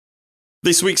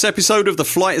This week's episode of the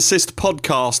Flight Assist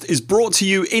podcast is brought to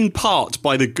you in part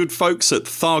by the good folks at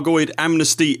Thargoid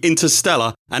Amnesty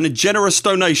Interstellar and a generous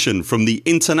donation from the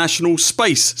International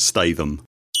Space Statham.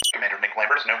 Commander Nick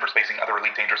Lambert is known for spacing other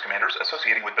Elite Dangerous commanders,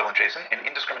 associating with Bill and Jason, and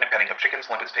indiscriminate petting of chickens,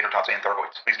 limpets, tater tots, and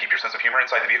Thargoids. Please keep your sense of humor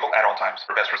inside the vehicle at all times.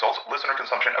 For best results, listener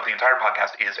consumption of the entire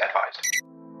podcast is advised.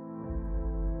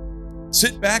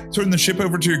 Sit back, turn the ship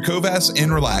over to your COVAS,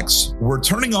 and relax. We're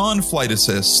turning on Flight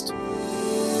Assist.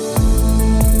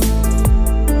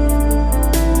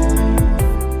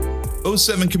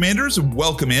 O7 Commanders,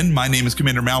 welcome in. My name is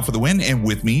Commander Mal for the win, and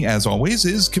with me, as always,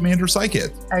 is Commander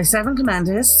Psychic. 07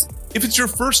 Commanders. If it's your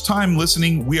first time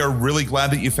listening, we are really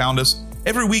glad that you found us.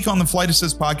 Every week on the Flight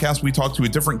Assist podcast, we talk to a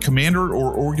different commander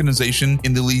or organization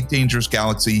in the Elite Dangerous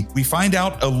galaxy. We find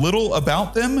out a little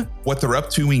about them, what they're up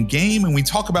to in game, and we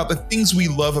talk about the things we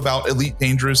love about Elite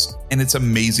Dangerous and its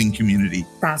amazing community.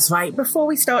 That's right. Before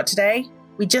we start today,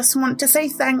 we just want to say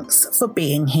thanks for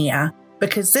being here,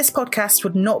 because this podcast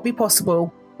would not be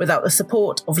possible without the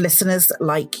support of listeners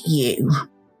like you.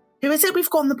 Who is it we've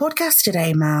got on the podcast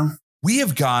today, Mal? We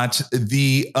have got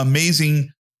the amazing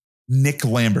Nick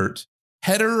Lambert,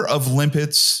 header of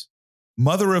Limpets,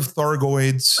 mother of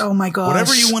Thargoids. Oh my gosh.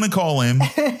 Whatever you want to call him.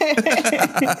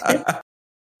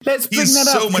 Let's bring He's that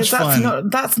up, so much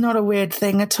fun. That's not a weird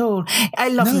thing at all. I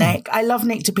love Nick. I love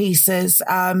Nick to pieces.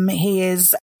 He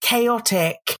is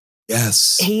chaotic.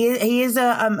 Yes. He is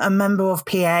a member of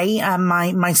PA,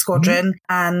 my squadron,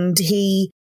 and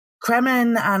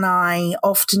Kremen and I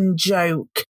often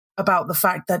joke about the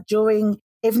fact that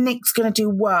if Nick's going to do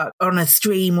work on a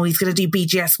stream, or he's going to do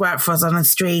BGS work for us on a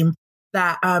stream,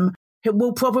 that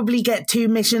we'll probably get 2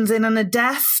 missions in and a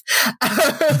death.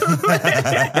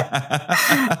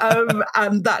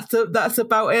 And that's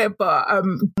about it. But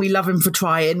we love him for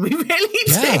trying. We really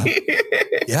do.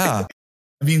 Yeah.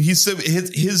 I mean,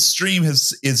 his stream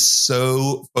is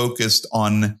so focused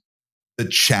on the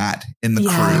chat and the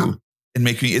crew and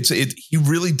making he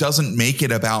really doesn't make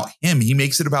it about him. He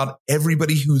makes it about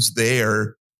everybody who's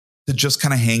there to just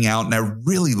kind of hang out. And I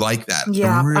really like that.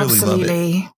 Yeah, I really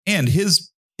absolutely. love it. And his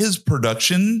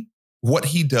production, what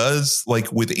he does,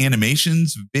 like with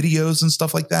animations, videos and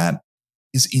stuff like that,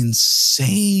 is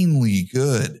insanely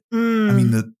good. I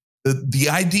mean, the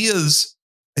ideas,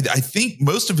 I think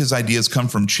most of his ideas come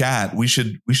from chat. We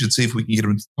should see if we can get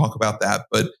him to talk about that.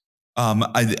 But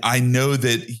I know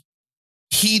that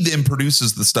he then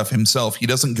produces the stuff himself. He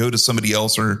doesn't go to somebody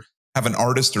else or have an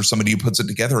artist or somebody who puts it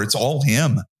together. It's all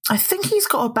him. I think he's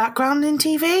got a background in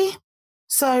TV.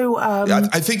 So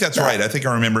I think that's right. I think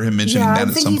I remember him mentioning that at some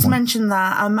point. I think he's mentioned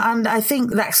that. And I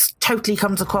think that totally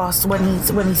comes across when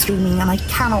he's streaming. And I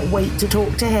cannot wait to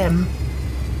talk to him.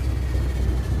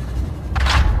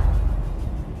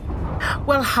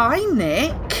 Well, hi,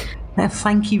 Nick.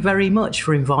 Thank you very much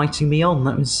for inviting me on.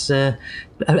 That was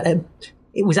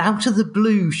it was out of the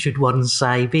blue, should one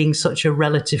say, being such a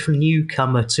relative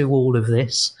newcomer to all of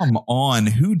this. Come on,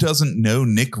 who doesn't know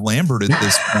Nick Lambert at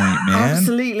this point, man?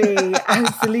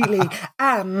 Absolutely.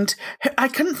 And I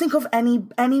couldn't think of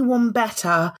anyone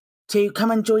better to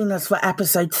come and join us for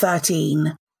episode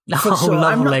 13. For sure.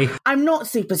 Lovely. I'm not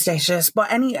superstitious, but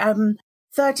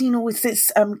 13 always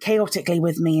sits chaotically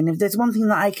with me, and if there's one thing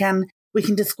that we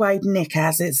can describe Nick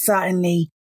as, it's certainly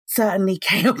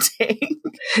chaotic.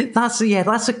 That's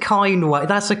a kind way.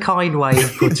 That's a kind way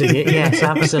of putting it. Yes,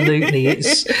 absolutely.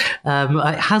 It's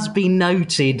it has been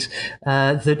noted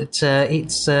that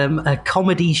it's a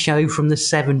comedy show from the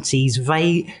 70s,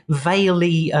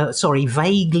 vaguely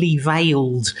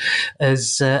veiled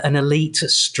as an elite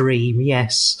stream.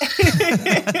 Yes.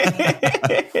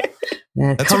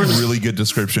 That's a really good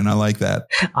description. I like that.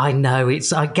 I know.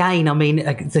 It's, again, I mean,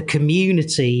 the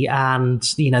community and,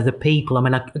 the people. I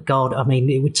mean,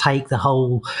 it would take the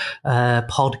whole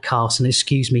podcast, and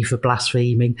excuse me for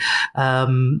blaspheming,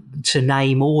 to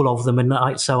name all of them. And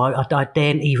I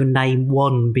daren't even name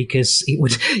one, because it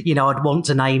would, I'd want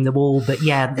to name them all. But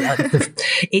yeah,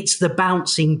 it's the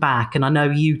bouncing back. And I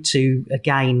know you two,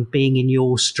 again, being in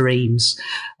your streams,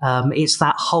 it's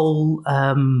that whole...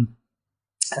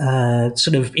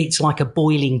 it's like a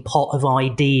boiling pot of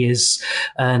ideas,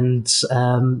 and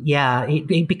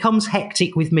it becomes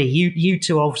hectic with me. You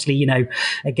two, obviously,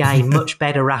 again, much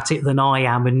better at it than I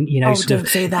am, and don't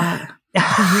say that.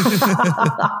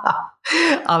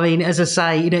 I mean, as I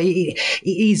say, it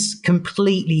is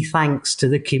completely thanks to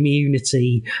the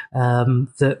community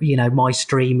that, my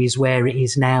stream is where it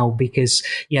is now, because,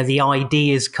 the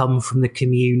ideas come from the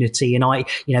community and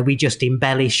we just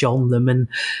embellish on them. And,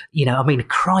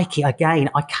 crikey,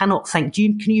 again, I cannot thank,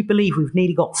 can you believe we've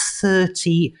nearly got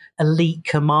 30 elite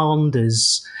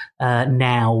commanders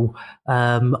now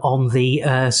on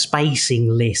the spacing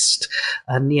list,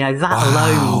 and that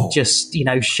alone just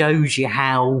shows you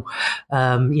how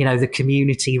the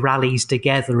community rallies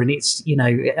together, and it's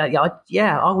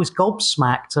I was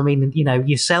gobsmacked. I mean,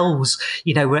 yourselves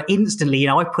were instantly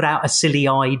I put out a silly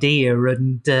idea,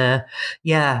 and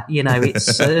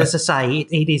it's as I say,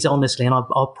 it is honestly, and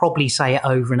I'll probably say it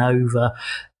over and over,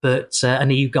 but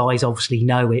and you guys obviously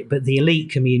know it, but the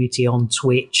elite community on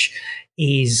Twitch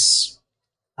is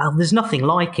there's nothing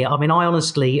like it. I mean,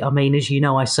 as you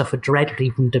know, I suffer dreadfully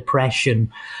from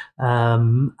depression,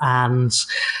 and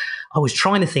I was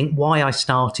trying to think why I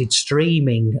started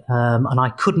streaming, and I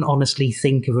couldn't honestly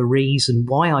think of a reason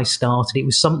why I started. It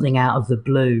was something out of the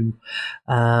blue.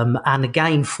 And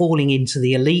again, falling into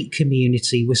the elite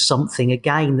community was something,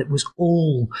 again, that was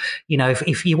all,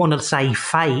 if you want to say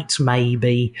fate,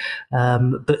 maybe,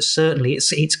 but certainly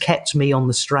it's kept me on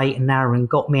the straight and narrow and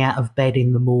got me out of bed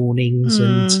in the mornings.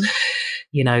 And,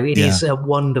 it is a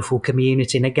wonderful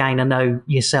community. And again, I know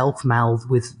yourself, Mal,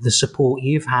 with the support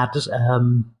you've had,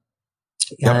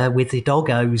 with the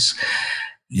doggos.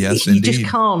 Yes, you indeed. just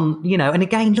can't, and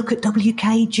again, look at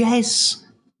WK Jez.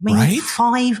 I mean, right?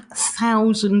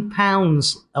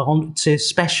 £5,000 on to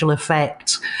special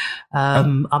effect.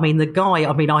 I mean, the guy,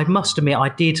 I must admit, I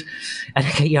did, and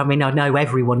I know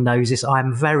everyone knows this,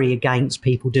 I'm very against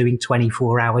people doing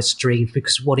 24-hour streams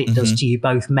because what it does to you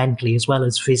both mentally as well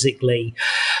as physically.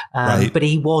 Right. But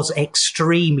he was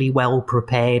extremely well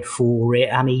prepared for it.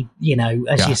 And he,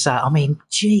 as you say, I mean,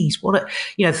 geez, what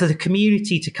for the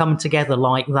community to come together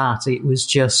like that, it was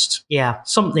just,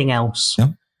 something else. Yep.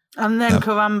 And then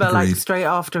Karamba, straight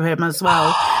after him as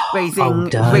well, raising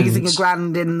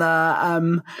 $1,000 in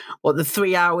the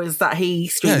 3 hours that he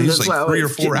streamed as well. 3 or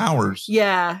 4 hours.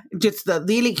 Yeah, just the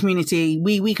elite community.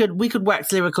 We could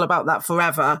wax lyrical about that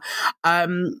forever.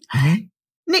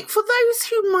 Nick, for those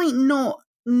who might not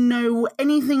know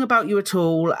anything about you at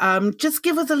all, just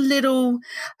give us a little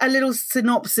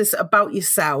synopsis about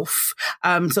yourself,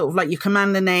 sort of like your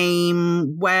commander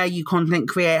name, where you content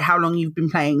create, how long you've been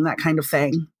playing, that kind of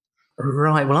thing.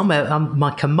 Right. Well, I'm my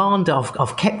commander.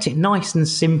 I've kept it nice and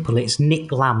simple. It's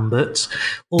Nick Lambert,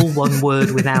 all one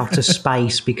word without a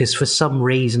space, because for some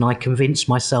reason I convinced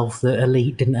myself that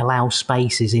Elite didn't allow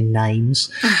spaces in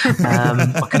names.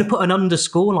 I could have put an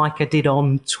underscore like I did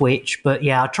on Twitch, but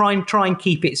I try and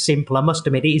keep it simple. I must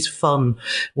admit, it is fun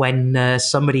when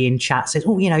somebody in chat says,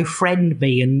 "Oh, friend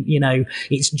me," and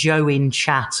it's Joe in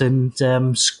chat and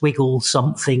squiggle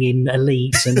something in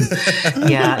Elite, and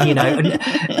and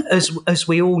as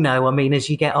we all know, I mean, as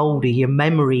you get older, your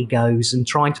memory goes, and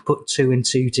trying to put 2 and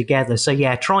 2 together. So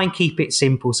try and keep it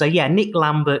simple. So Nick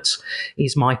Lambert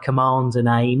is my commander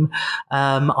name.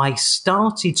 I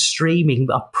started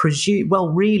streaming, I presume,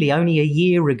 really only a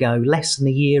year ago, less than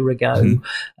a year ago.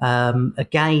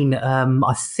 Again,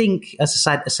 I think, as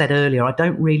I said earlier, I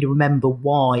don't really remember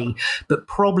why, but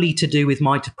probably to do with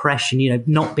my depression,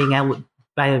 not being able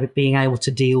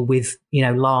to deal with,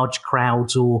 large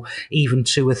crowds or even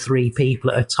 2 or 3 people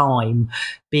at a time,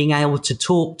 being able to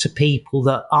talk to people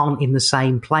that aren't in the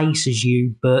same place as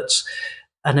you,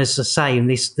 and as I say, and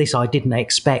this I didn't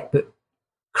expect, but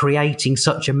creating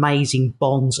such amazing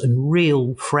bonds and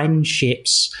real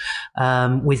friendships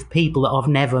with people that I've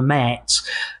never met,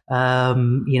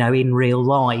 in real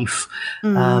life.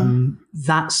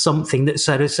 That's something that,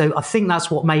 so I think that's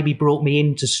what maybe brought me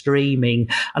into streaming.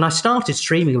 And I started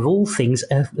streaming, of all things,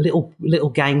 a little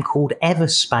game called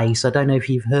Everspace. I don't know if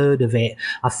you've heard of it.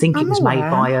 I think it was made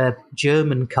by a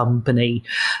German company.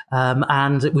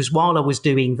 And it was while I was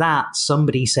doing that,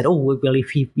 somebody said, "Oh, well,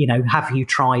 if you have you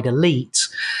tried Elite?"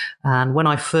 And when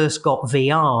I first got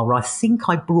VR, I think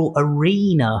I brought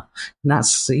Arena, and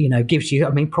that's, gives you,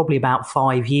 probably about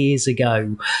 5 years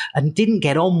ago, and didn't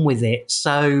get on with it.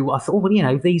 So I thought,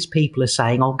 well, these people are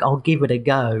saying I'll give it a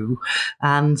go.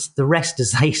 And the rest,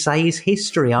 as they say, is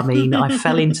history. I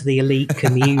fell into the Elite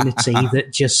community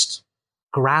that just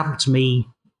grabbed me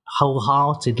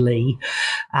wholeheartedly.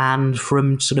 And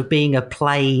from sort of being a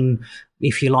plain,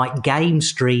 if you like, game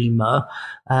streamer,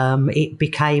 it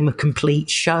became a complete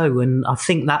show. And I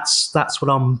think that's what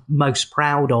I'm most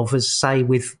proud of, as I say,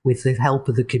 with the help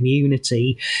of the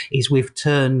community, is we've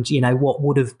turned, what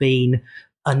would have been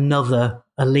another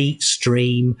elite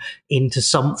stream into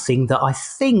something that I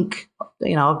think,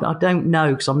 I don't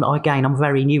know, because I'm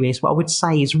very new in this, but I would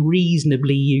say is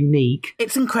reasonably unique.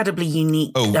 It's incredibly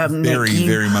unique. Oh,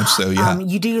 very much so, yeah.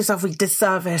 You do yourself a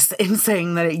disservice in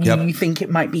saying that you think it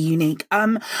might be unique.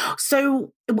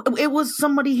 So it was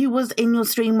somebody who was in your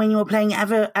stream when you were playing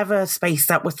Everspace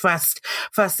that was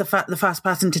the first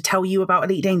person to tell you about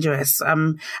Elite Dangerous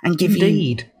and give you...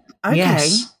 Indeed. Okay.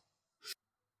 Yes.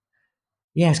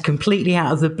 Yes, completely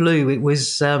out of the blue. It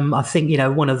was, I think,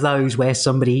 one of those where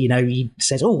somebody, he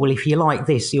says, oh, well, if you like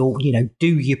this, do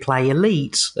you play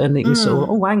Elite? And it was sort of,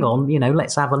 oh, hang on,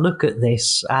 let's have a look at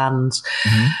this. And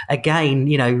again,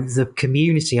 the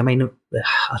community, I mean,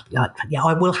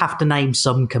 I will have to name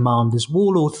some commanders.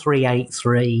 Warlord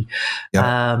 383. Yep.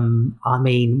 I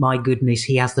mean, my goodness,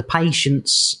 he has the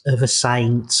patience of a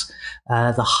saint,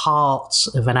 the heart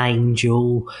of an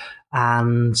angel.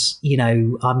 And,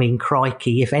 I mean,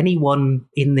 crikey, if anyone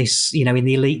in this, in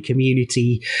the Elite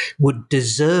community would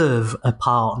deserve a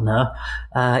partner,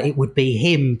 it would be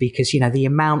him, because, the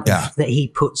amount that he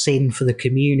puts in for the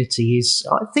community is,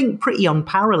 I think, pretty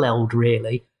unparalleled,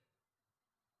 really.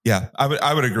 Yeah,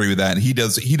 I would agree with that. He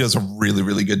does a really,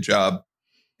 really good job,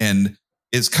 and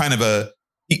is kind of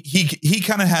he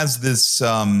kind of has this,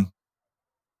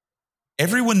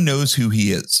 everyone knows who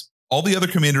he is. All the other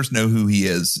commanders know who he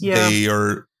is. Yeah. They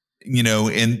are,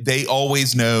 and they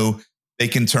always know they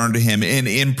can turn to him. And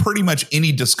in pretty much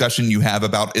any discussion you have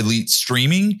about Elite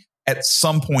streaming, at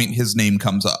some point his name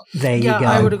comes up. There you go.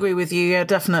 I would agree with you. Yeah,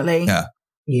 definitely. Yeah.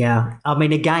 Yeah, I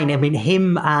mean, again,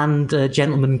 him and a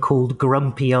gentleman called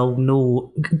Grumpy Old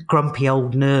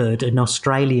Nerd, an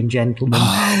Australian gentleman,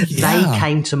 they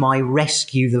came to my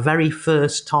rescue the very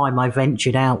first time I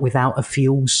ventured out without a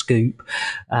fuel scoop,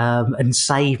 and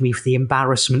saved me for the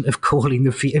embarrassment of calling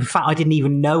the fuel. In fact, I didn't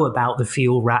even know about the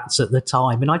fuel rats at the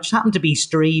time, and I just happened to be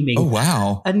streaming. Oh,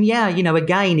 wow. And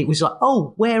again, it was like,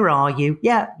 oh, where are you?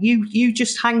 Yeah, you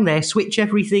just hang there, switch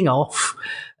everything off.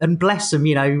 And bless them,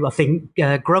 I think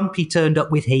Grumpy turned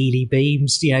up with Healy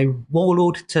beams,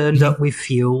 Warlord turned up with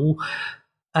fuel.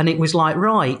 And it was like,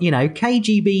 right,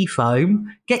 KGB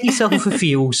foam, get yourself a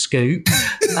fuel scoop.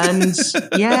 And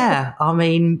yeah, I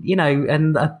mean,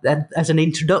 and as an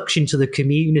introduction to the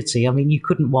community, I mean, you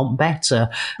couldn't want better.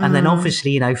 And then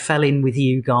obviously, fell in with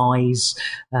you guys,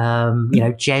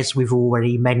 Jez we've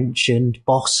already mentioned,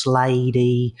 Boss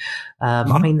Lady.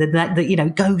 I mean,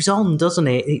 that goes on, doesn't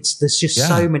it? There's just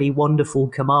so many wonderful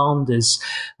commanders.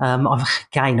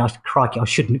 Crikey, I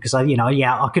shouldn't, because I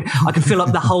could fill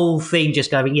up the whole thing just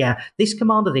going, this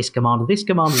commander, this commander, this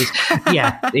commander, this.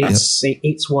 Yeah,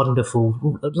 it's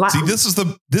wonderful. See,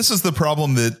 this is the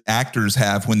problem that actors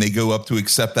have when they go up to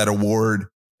accept that award,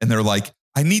 and they're like,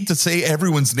 I need to say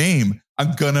everyone's name.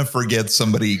 I'm gonna forget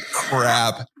somebody.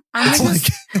 Crap.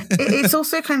 It's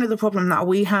also kind of the problem that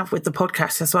we have with the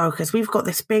podcast as well, because we've got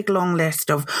this big long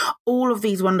list of all of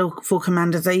these wonderful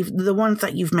commanders, the ones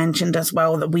that you've mentioned as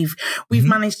well, that we've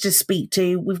managed to speak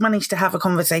to. We've managed to have a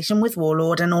conversation with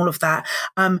Warlord and all of that.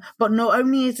 But not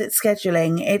only is it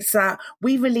scheduling, it's that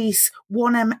we release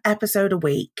one episode a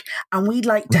week, and we'd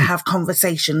like to have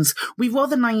conversations. We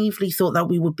rather naively thought that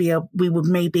we would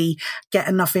maybe get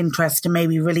enough interest to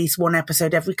maybe release one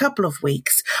episode every couple of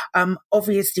weeks.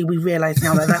 Obviously, we realize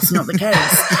now that that's not the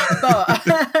case, but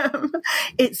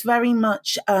it's very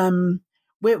much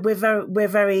we're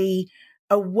very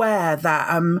aware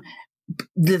that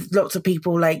there's lots of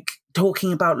people like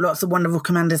talking about lots of wonderful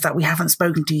commanders that we haven't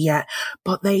spoken to yet,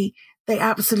 but they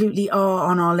absolutely are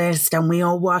on our list, and we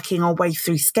are working our way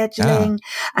through scheduling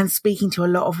and speaking to a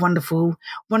lot of wonderful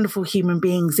human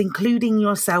beings, including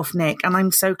yourself, Nick. And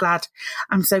I'm so glad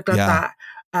that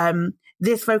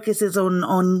this focuses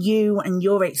on you and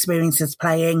your experiences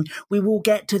playing. We will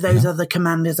get to those other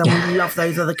commanders, and we love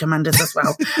those other commanders as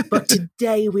well. But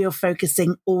today we are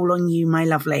focusing all on you, my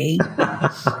lovely.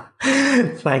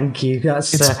 Thank you.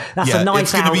 That's a nice.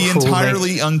 It's going to be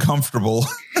entirely uncomfortable.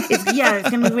 It's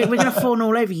going to be. We're going to fawn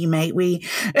all over you, mate.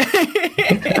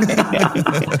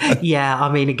 Yeah,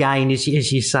 I mean, again, as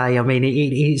you say, I mean, it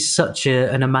is such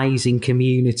an amazing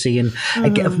community, and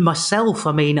myself,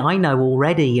 I mean, I know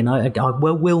already, and I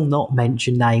will not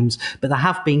mention names, but there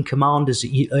have been commanders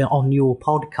on your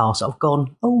podcast I've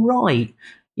gone, oh right.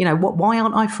 Why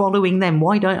aren't I following them?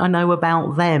 Why don't I know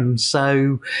about them?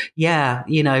 So,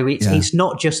 it's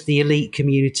not just the Elite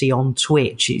community on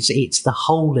Twitch. It's the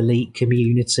whole Elite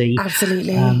community.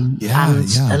 Absolutely. And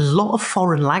a lot of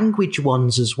foreign language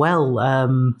ones as well. I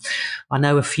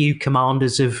know a few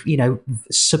commanders have,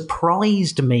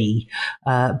 surprised me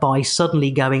by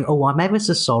suddenly going, oh, I'm ever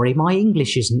so sorry, my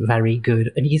English isn't very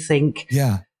good. And you think,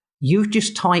 you've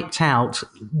just typed out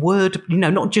word,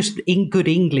 not just in good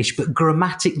English, but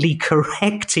grammatically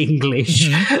correct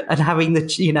English, and having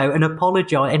and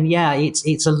apologize. And yeah, it's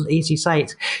as you say,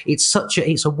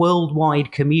 it's a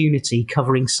worldwide community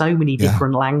covering so many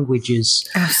different languages.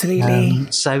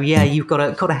 Absolutely. So yeah, you've got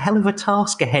a hell of a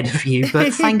task ahead of you,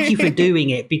 but thank you for doing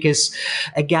it, because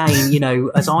again,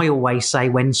 as I always say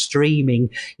when streaming,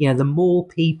 the more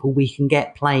people we can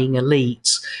get playing Elite,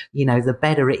 the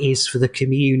better it is for the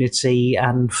community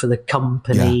and for the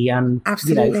company and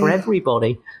for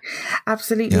everybody.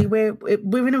 Absolutely. Yeah.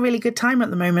 We're in a really good time at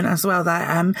the moment as well,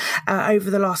 that over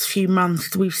the last few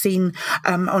months we've seen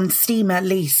on Steam at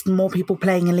least more people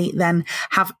playing Elite than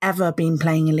have ever been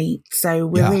playing Elite. So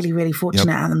we're really, really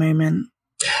fortunate at the moment.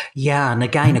 Yeah, and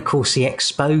again, of course, the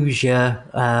exposure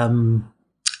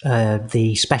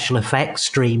the special effects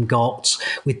stream got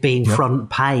with being front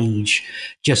page,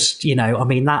 just,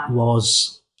 that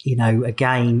was,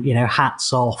 again,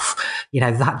 hats off,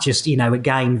 that just,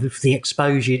 again, the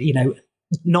exposure,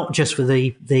 not just for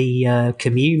the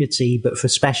community, but for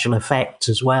special effects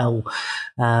as well.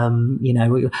 I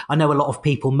know a lot of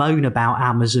people moan about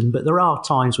Amazon, but there are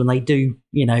times when they do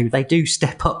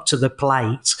step up to the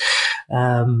plate.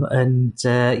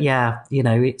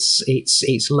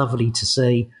 It's lovely to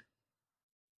see.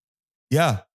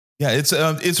 Yeah. Yeah, it's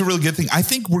a really good thing. I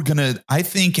think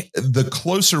the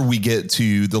closer we get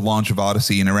to the launch of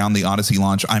Odyssey and around the Odyssey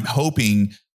launch, I'm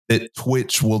hoping that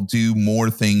Twitch will do more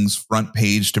things front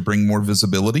page to bring more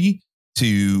visibility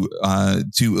to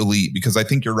Elite, because I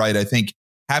think you're right. I think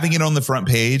having it on the front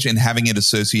page and having it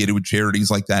associated with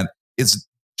charities like that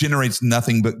generates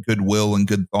nothing but goodwill and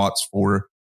good thoughts for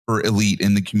Elite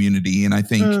in the community. And I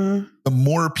think the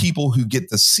more people who get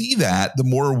to see that, the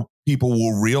more people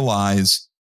will realize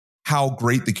how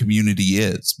great the community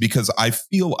is, because I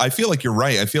feel like you're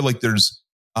right. I feel like there's,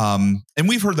 and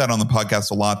we've heard that on the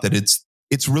podcast a lot, that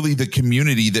it's really the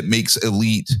community that makes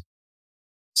Elite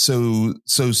so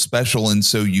special and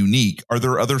so unique. Are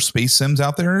there other space sims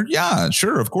out there? Yeah,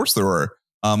 sure. Of course there are.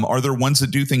 Are there ones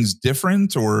that do things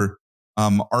different or,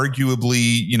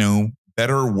 arguably,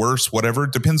 better, worse, whatever?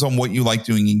 It depends on what you like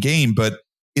doing in game, but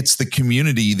it's the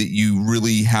community that you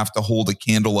really have to hold a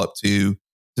candle up to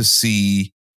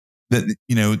see that,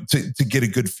 to get a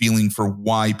good feeling for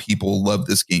why people love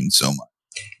this game so much.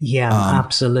 Yeah,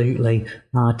 absolutely.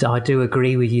 I do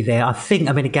agree with you there. I think,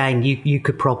 again, you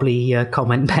could probably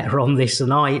comment better on this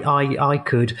than I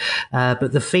could.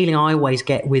 But the feeling I always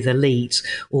get with Elite,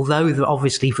 although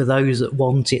obviously for those that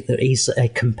want it, there is a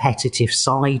competitive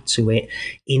side to it.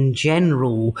 In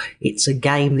general, it's a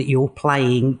game that you're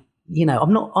playing.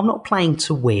 I'm not playing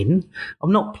to win.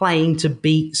 I'm not playing to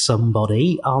beat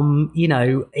somebody. And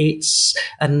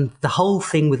the whole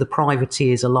thing with the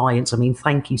Privateers Alliance.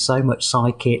 Thank you so much,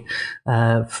 Psykit,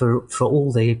 for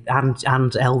all and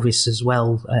Elvis as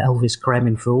well, Elvis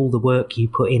Kremen, for all the work you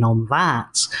put in on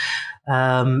that.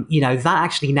 That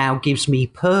actually now gives me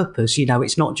purpose.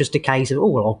 It's not just a case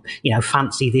of,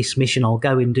 fancy this mission, I'll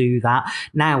go and do that.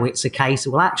 Now it's a case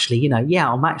of,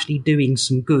 I'm actually doing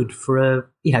some good for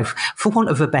for want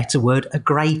of a better word, a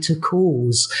greater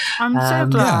cause. I'm so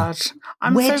glad.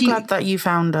 I'm so glad that you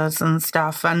found us and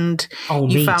stuff, and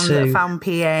you found PA,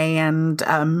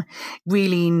 and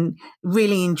really,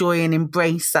 really enjoy and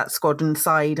embrace that squadron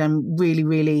side, and really,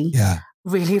 really,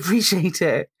 really appreciate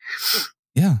it.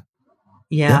 Yeah.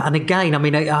 Yeah, and again,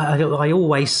 I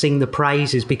always sing the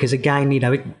praises, because again,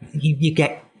 you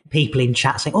get people in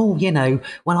chat saying,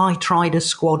 I tried a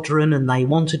squadron and they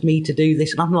wanted me to do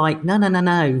this, and I'm like,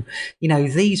 no.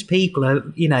 These people are,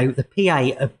 the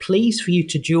PA are pleased for you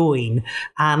to join,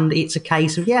 and it's a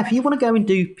case of, if you want to go and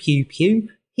do pew pew,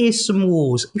 here's some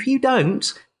wars. If you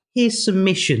don't, here's some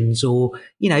missions, or,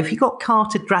 if you've got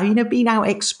carted ground, been out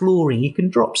exploring, you can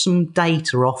drop some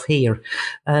data off here.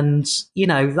 And,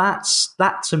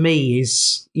 that to me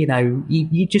is, you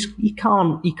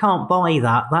can't buy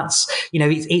that. That's,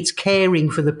 it's caring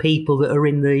for the people that are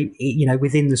in the,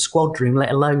 within the squadron,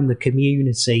 let alone the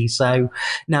community. So,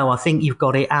 no, I think you've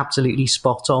got it absolutely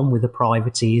spot on with the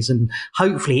Privateers, and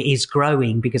hopefully it is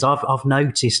growing, because I've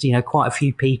noticed, quite a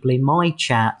few people in my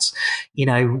chat,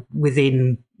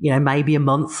 within, maybe a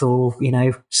month or,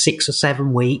 6 or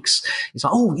 7 weeks, it's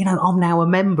like, I'm now a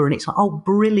member, and it's like, oh,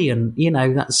 brilliant.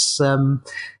 That's,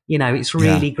 it's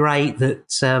really great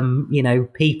that,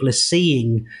 people are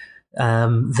seeing,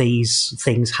 these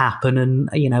things happen and,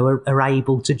 are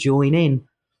able to join in.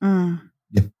 Mm.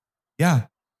 Yeah.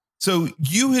 So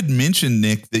you had mentioned,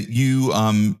 Nick, that you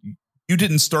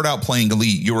didn't start out playing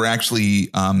Elite. You were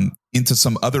actually, into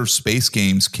some other space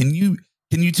games. Can you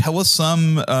tell us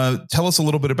a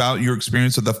little bit about your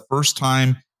experience of the first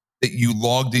time that you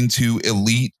logged into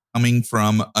Elite coming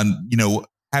from,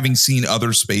 having seen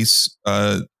other space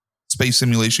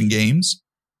simulation games?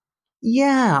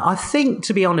 Yeah, I think,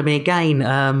 to be honest, again,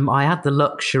 I had the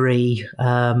luxury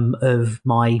of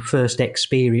my first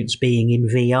experience being in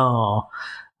VR.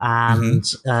 And,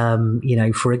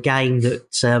 for a game that,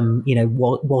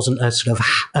 wasn't a sort of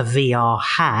a VR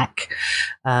hack,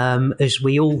 as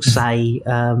we all say,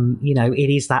 it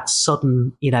is that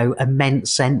sudden,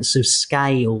 immense sense of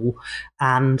scale.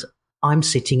 And I'm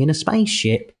sitting in a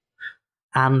spaceship.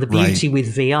 And the beauty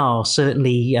with VR,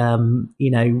 certainly,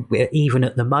 even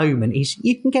at the moment, is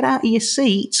you can get out of your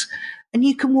seat and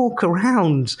you can walk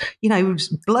around,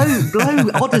 blow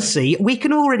Odyssey. We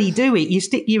can already do it. You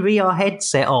stick your VR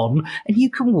headset on and you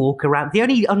can walk around. The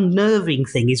only unnerving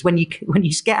thing is when you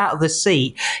get out of the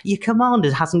seat, your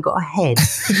commander hasn't got a head.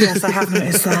 Yes, I have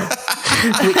noticed that.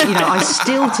 Which, I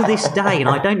still to this day, and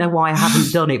I don't know why I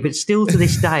haven't done it, but still to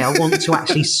this day, I want to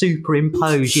actually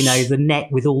superimpose, the neck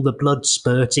with all the blood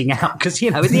spurting out. Because,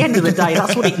 at the end of the day,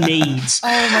 that's what it needs.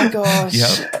 Oh my gosh.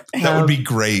 Yep. That would be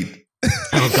great.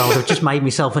 Oh God, I've just made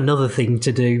myself another thing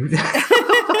to do.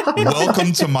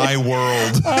 Welcome to my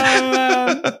world.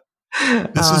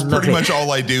 This is pretty much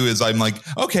all I do is I'm like,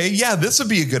 okay, yeah, this would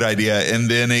be a good idea. And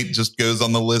then it just goes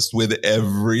on the list with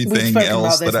everything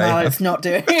else that I have. It's not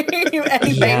doing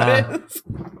anything. Yeah.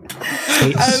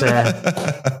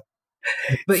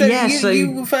 But so yeah,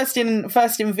 you were first in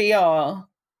VR.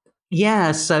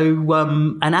 Yeah, so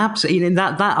and absolutely,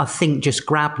 that I think just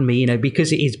grabbed me,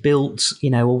 because it is built,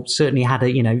 or certainly had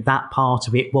a, that part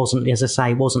of it wasn't, as I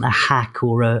say, wasn't a hack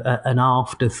or an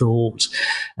afterthought.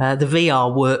 The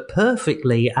VR worked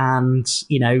perfectly, and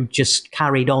just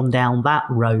carried on down that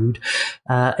road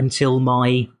until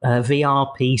my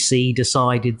VR PC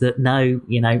decided that no,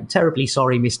 terribly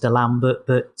sorry, Mr. Lambert,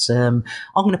 but I'm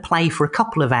going to play for a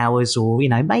couple of hours, or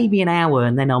maybe an hour,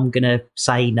 and then I'm going to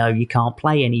say no, you can't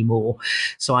play anymore.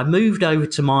 So I moved over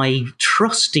to my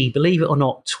trusty, believe it or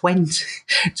not,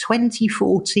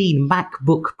 2014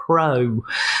 MacBook Pro,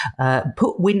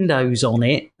 put Windows on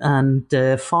it and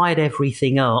fired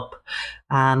everything up.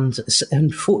 And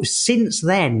since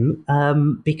then,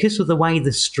 because of the way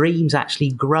the stream's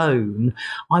actually grown,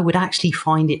 I would actually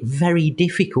find it very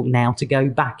difficult now to go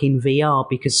back in VR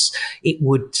because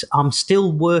I'm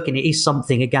still working. It is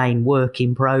something, again, work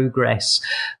in progress,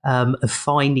 of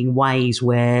finding ways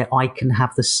where I can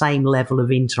have the same level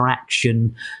of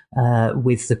interaction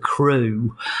with the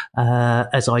crew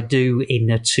as I do in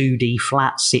a 2D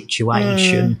flat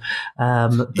situation.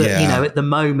 But, at the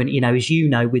moment, as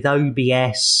with OBS,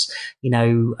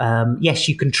 yes,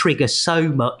 you can trigger so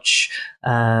much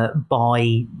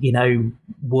by,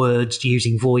 words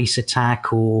using voice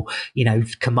attack or,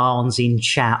 commands in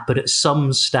chat. But at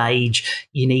some stage,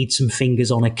 you need some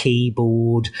fingers on a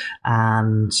keyboard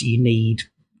and you need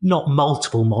not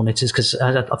multiple monitors, because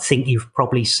I think you've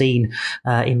probably seen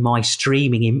in my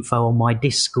streaming info on my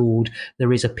Discord,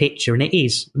 there is a picture, and it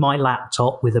is my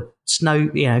laptop with a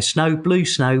blue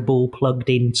snowball plugged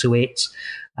into it.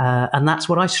 And that's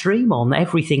what I stream on.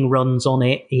 Everything runs on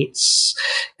it. It's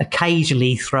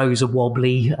occasionally throws a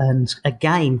wobbly. And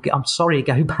again, I'm sorry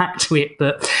to go back to it,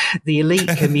 but the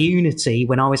Elite community,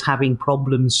 when I was having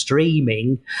problems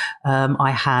streaming,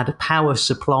 I had power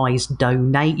supplies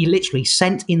you literally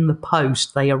sent in the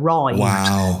post. They arrived.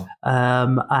 Wow.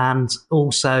 And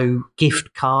also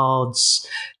gift cards,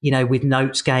 with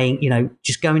notes saying,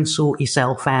 just go and sort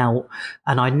yourself out.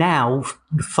 And I now,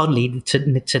 funnily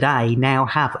today, now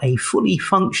have a fully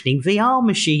functioning VR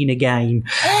machine again.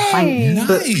 Nice.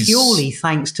 But purely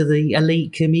thanks to the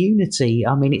Elite community.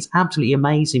 I mean, it's absolutely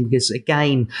amazing because,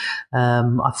 again,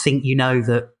 I think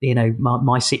that,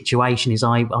 my situation is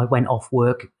I went off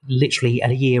work literally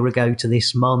a year ago to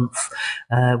this month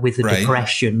with the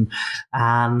depression.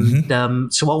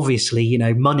 And so obviously,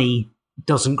 money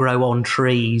doesn't grow on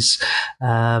trees.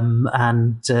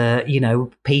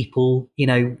 People,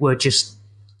 were just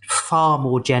far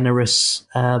more generous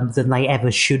than they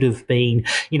ever should have been.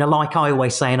 Like I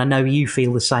always say, and I know you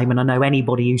feel the same, and I know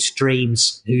anybody who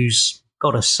streams who's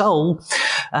got a soul,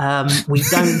 we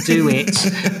don't do it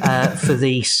for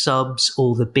the subs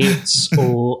or the bits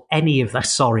or any of that.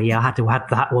 Sorry, I had to add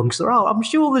that one because I'm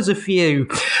sure there's a few.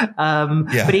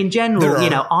 But in general,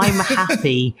 I'm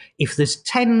happy if there's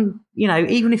 10,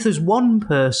 even if there's one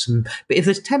person, but if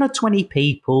there's 10 or 20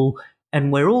 people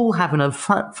and we're all having a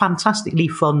fantastically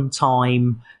fun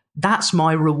time, that's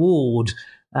my reward.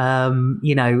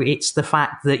 It's the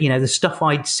fact that,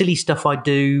 the silly stuff I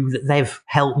do that they've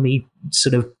helped me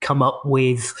sort of come up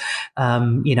with, I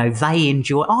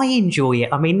enjoy it.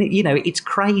 I mean, it's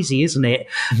crazy, isn't it?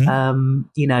 But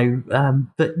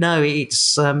no, it's,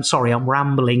 sorry, I'm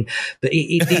rambling, but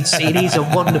it is a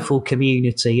wonderful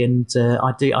community. And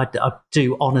I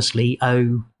do honestly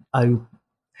owe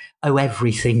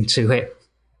everything to it.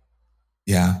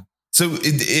 Yeah. So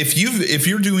if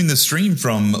you're doing the stream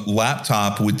from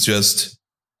laptop with just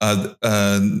Blue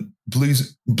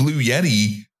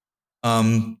Yeti,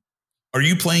 are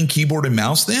you playing keyboard and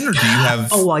mouse then, or do you have?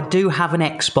 Oh, I do have an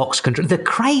Xbox controller. The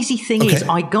crazy thing is,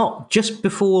 I got just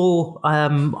before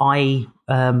I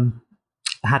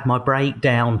had my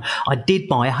breakdown, I did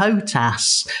buy a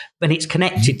HOTAS, and it's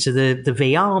connected to the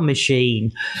VR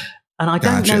machine. And I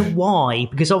don't know why,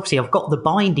 because obviously I've got the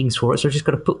bindings for it, so I've just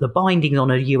got to put the bindings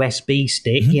on a USB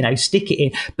stick, stick it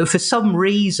in. But for some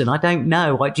reason, I don't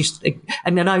know.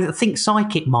 And then I think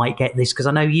Psychic might get this, because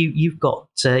I know you've got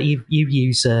you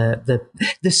use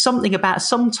there's something about,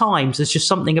 sometimes there's just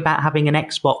something about having an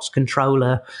Xbox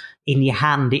controller in your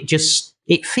hand.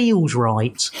 It feels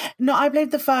right. No, I played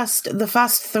the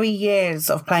first 3 years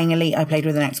of playing Elite. I played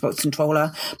with an Xbox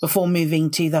controller before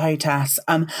moving to the HOTAS.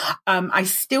 I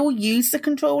still use the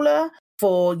controller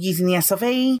for using the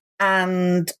SRV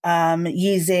and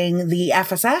using the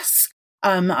FSS.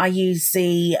 I use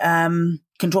the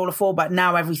controller for, but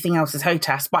now everything else is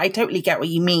HOTAS. But I totally get what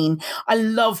you mean. I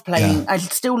love playing. I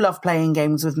still love playing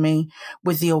games with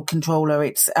the old controller.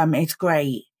 It's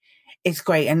great. It's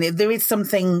great. And there is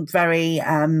something very,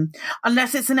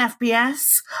 unless it's an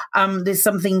FPS, there's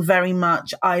something very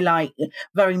much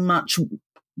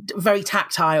very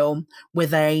tactile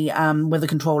with a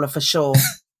controller for sure.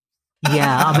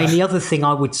 Yeah, I mean, the other thing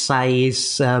I would say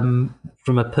is,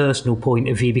 from a personal point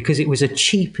of view, because it was a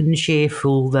cheap and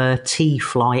cheerful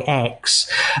T-Fly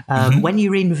X, when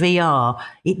you're in VR,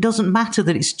 it doesn't matter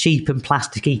that it's cheap and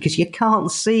plasticky, because you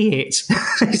can't see it.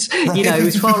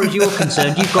 As far as you're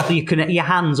concerned, you've got your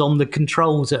hands on the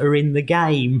controls that are in the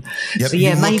game. Yep, so,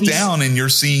 yeah, you look down and you're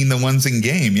seeing the ones in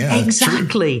game. Yeah,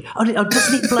 exactly.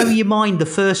 Doesn't it blow your mind the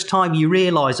first time you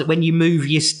realise that when you move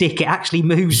your stick, it actually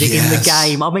moves it in the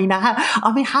game? I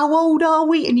mean, how old are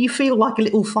we? And you feel like a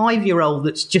little 5-year-old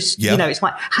that's just, it's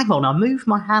like, hang on, I moved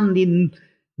my hand in.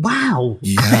 Wow.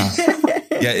 Yeah.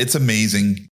 Yeah, it's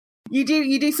amazing. You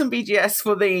do some BGS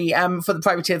for the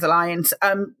Privateers Alliance.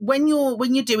 When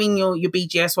you're doing your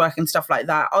BGS work and stuff like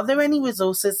that, are there any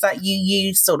resources that you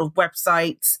use, sort of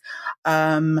websites,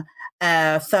 third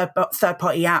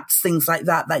party apps, things like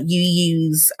that you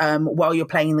use while you're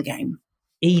playing the game?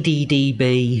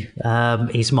 EDDB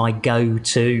is my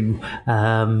go-to.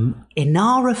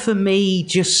 Inara for me,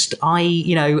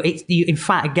 in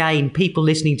fact, again, people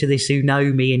listening to this who know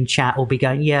me in chat will be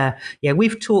going, yeah,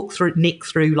 we've talked Nick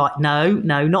through, like, no,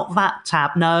 not that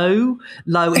tab, no,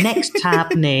 next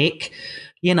tab, Nick.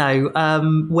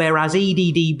 Whereas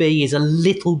EDDB is a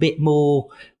little bit more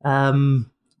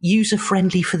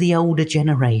user-friendly for the older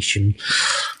generation.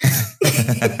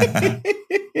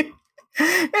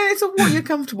 And it's what you're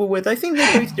comfortable with. I think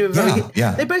they both do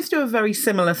they both do a very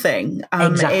similar thing.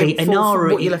 Exactly. For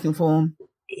what you're looking for.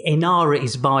 Inara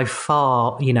is by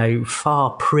far, far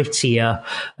prettier,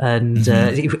 and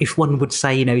if one would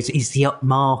say, is the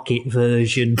upmarket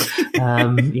version.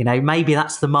 Maybe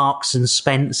that's the Marks and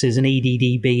Spencers, and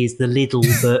EDDB is the Lidl,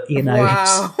 but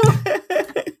wow.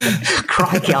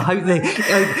 Crikey, I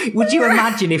hope would you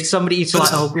imagine if somebody's like,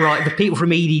 oh, right, the people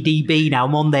from EDDB now,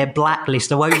 I'm on their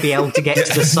blacklist, I won't be able to get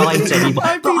to the site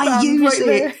anymore. But I use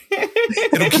it.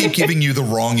 It'll keep giving you the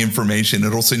wrong information.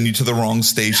 It'll send you to the wrong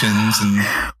stations and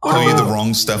tell you the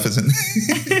wrong stuff isn't.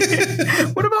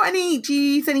 What about do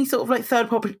you use any sort of like third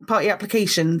party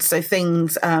applications? So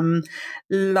things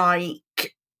like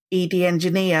ED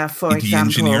Engineer, for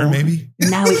example. Engineer, maybe?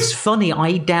 Now, it's funny.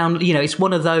 It's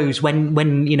one of those when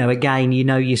again,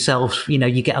 yourself,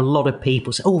 you get a lot of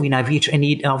people say, I've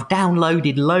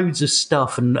downloaded loads of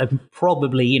stuff and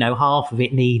probably, half of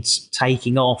it needs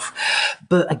taking off.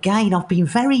 But again, I've been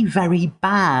very, very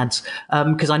bad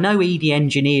because I know ED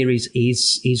Engineer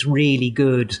is really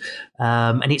good.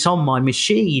 And it's on my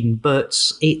machine, but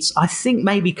I think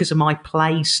maybe because of my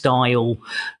play style,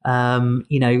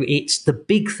 it's the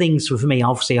big things for me.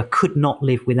 Obviously, I could not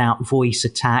live without Voice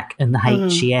Attack and the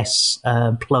HCS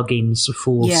plugins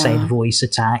for said Voice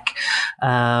Attack.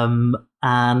 And,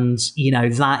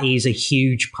 that is a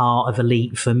huge part of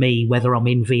Elite for me, whether I'm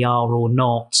in VR or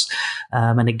not.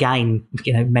 And again,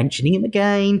 mentioning him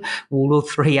again, Warlord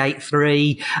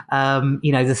 383,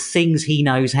 the things he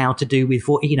knows how to do with,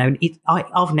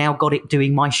 I've now got it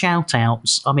doing my shout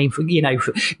outs. I mean,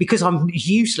 because I'm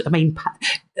useless. I mean,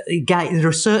 there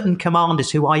are certain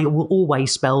commanders who I will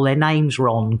always spell their names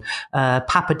wrong.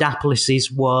 Papadopoulos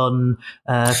is one.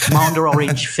 Commander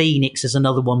Orange Phoenix is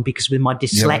another one, because with my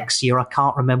dyslexia, I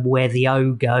can't remember where the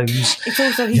O goes. It's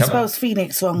also he spells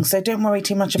Phoenix wrong, so don't worry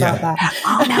too much about that.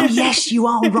 Oh, no, yes, you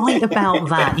are right about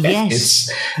that. Yes.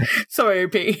 Sorry,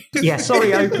 OP. Yeah,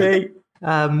 sorry, OP.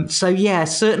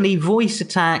 Certainly voice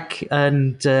attack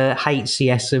and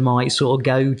HCS are my sort of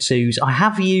go-tos. I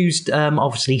have used,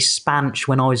 obviously, Spanch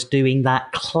when I was doing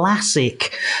that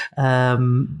classic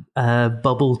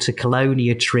Bubble to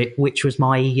Colonia trip, which was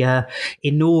my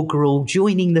inaugural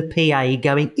joining the PA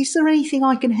going, is there anything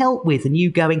I can help with? And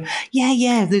you going,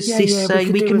 there's this,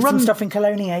 we can run some stuff in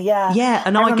Colonia, Yeah,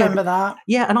 and I remember that.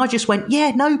 Yeah, and I just went,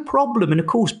 no problem. And of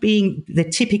course, being the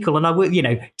typical,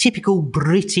 typical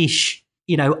British,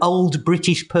 old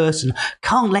British person,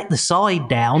 can't let the side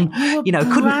down.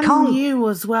 Can't you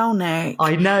as well, Nick?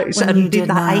 I know. So, and did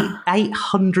that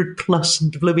 800 plus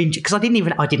blooming, because I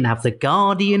didn't have the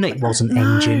Guardian. It wasn't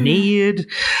engineered.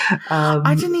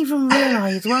 I didn't even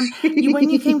realise when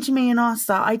you came to me and asked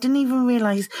that. I didn't even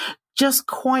realise just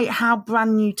quite how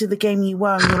brand new to the game you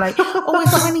were. And you're like, oh, is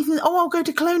there anything? Oh, I'll go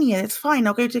to Colonia. It's fine.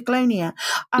 I'll go to Colonia.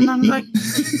 And I'm like,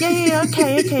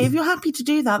 okay. If you're happy to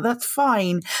do that, that's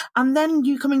fine. And then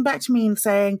you coming back to me and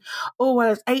saying, oh,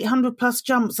 well, it's 800 plus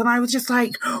jumps. And I was just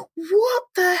like, what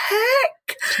the heck?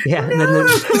 Yeah. No. And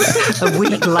then a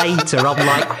week later, I'm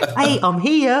like, hey, I'm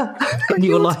here. And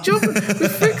you were like, we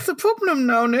fixed the problem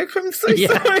now, Nick. I'm so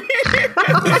sorry.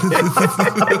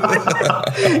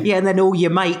 Yeah. And then all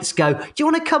your mates go, do you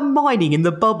want to come mining in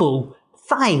the bubble?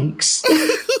 Thanks.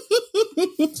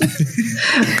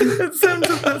 That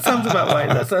sounds about right.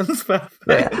 That sounds perfect.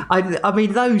 Yeah, I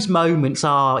mean, those moments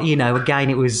are, again,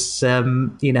 it was,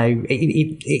 that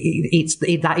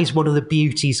is one of the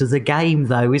beauties of the game,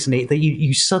 though, isn't it? That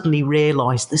you suddenly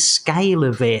realise the scale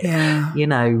of it. Yeah.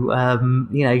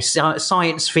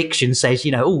 Science fiction says,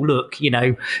 oh, look,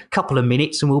 couple of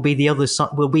minutes and we'll be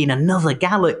we'll be in another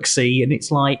galaxy, and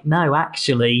it's like, no,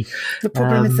 actually, the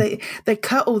problem is they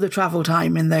cut all the travel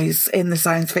time in the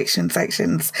science fiction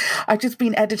sections. I've just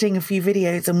been editing a few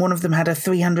videos, and one of them had a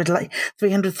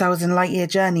 300,000 light year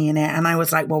journey in it, and I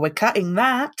was like, well, we're cutting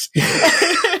that.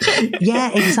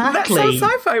 Yeah, exactly. That's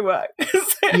how sci-fi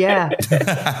works. Yeah.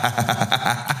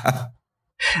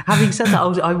 Having said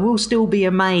that, I will still be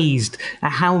amazed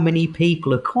at how many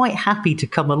people are quite happy to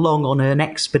come along on an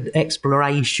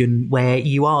exploration where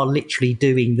you are literally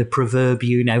doing the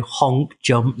proverbial, honk,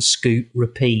 jump, scoot,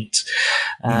 repeat,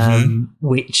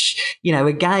 which,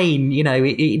 again,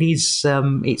 it is,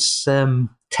 it's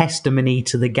testimony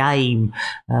to the game,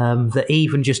 that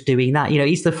even just doing that,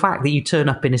 it's the fact that you turn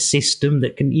up in a system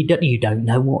that you don't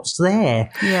know what's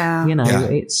there. Yeah.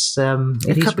 It's,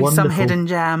 it could be wonderful. Some hidden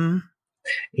gem.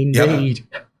 Indeed.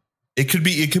 Yeah. It could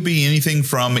be anything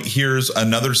from, here's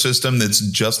another system that's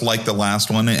just like the last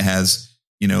one. It has,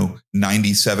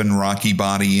 97 rocky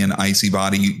body and icy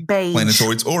body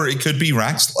planetoids, or it could be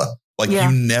Raxxla.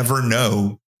 You never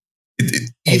know.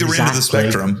 Either end of the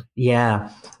spectrum.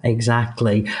 Yeah,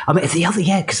 exactly. I mean,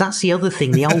 because that's the other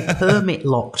thing, the old permit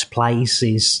locked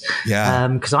places. Yeah.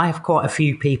 Because I have quite a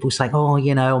few people saying, oh,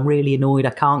 I'm really annoyed, I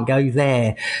can't go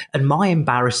there. And my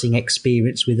embarrassing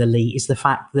experience with Elite is the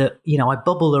fact that, I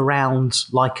bubble around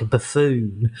like a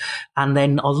buffoon, and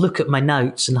then I'll look at my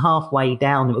notes, and halfway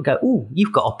down it will go, oh,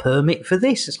 you've got a permit for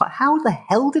this. It's like, how the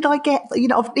hell did I get, I've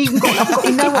got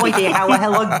no idea how the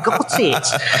hell I got it.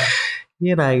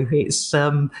 It's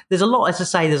there's a lot, as I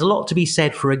say, there's a lot to be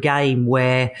said for a game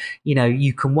where,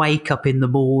 you can wake up in the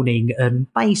morning and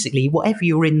basically whatever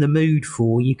you're in the mood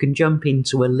for, you can jump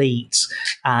into Elite.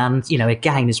 And,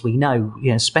 again, as we know,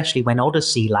 especially when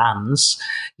Odyssey lands,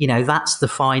 that's the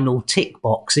final tick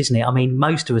box, isn't it? I mean,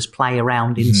 most of us play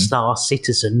around in Star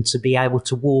Citizen to be able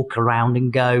to walk around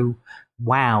and go,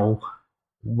 wow.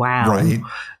 Right.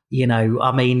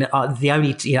 I mean, the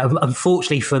only,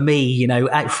 unfortunately for me,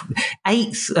 at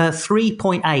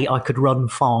 3.8, I could run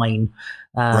fine.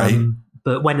 Right.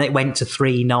 But when it went to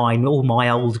 3.9, all my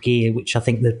old gear, which I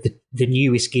think the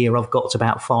newest gear I've got is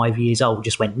about 5 years old,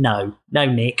 just went, no,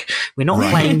 Nick, we're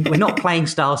not playing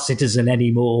Star Citizen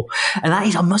anymore. And that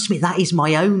is, I must admit, that is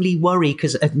my only worry,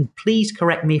 because please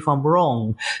correct me if I'm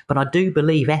wrong, but I do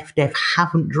believe FDev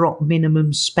haven't dropped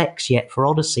minimum specs yet for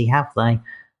Odyssey, have they?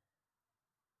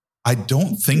 I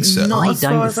don't think so. I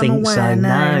don't think so.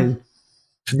 No.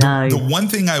 The one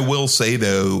thing I will say,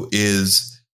 though,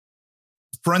 is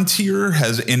Frontier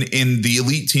has, in the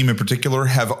Elite team in particular,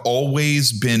 have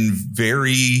always been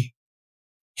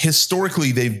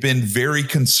historically, they've been very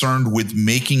concerned with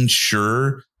making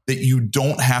sure that you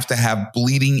don't have to have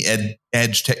bleeding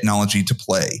edge technology to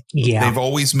play. Yeah. They've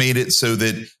always made it so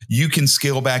that you can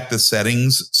scale back the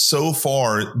settings so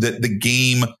far that the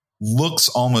game looks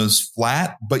almost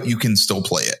flat, but you can still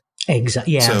play it.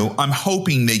 Exactly. Yeah. So I'm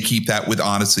hoping they keep that with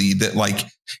Odyssey, that like,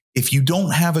 if you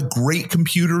don't have a great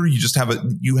computer,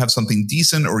 you have something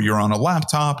decent, or you're on a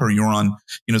laptop, or you're on,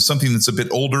 something that's a bit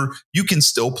older, you can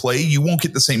still play. You won't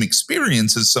get the same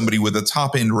experience as somebody with a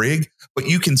top end rig, but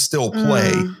you can still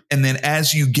play. And then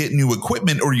as you get new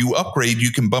equipment or you upgrade,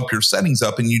 you can bump your settings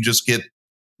up and you just get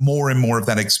more and more of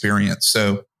that experience.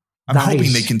 So I'm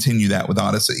hoping they continue that with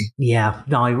Odyssey. Yeah,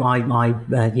 no,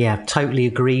 I totally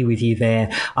agree with you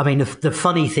there. I mean, the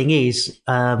funny thing is,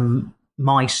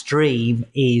 my stream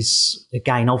is,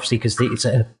 again, obviously because it's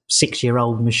a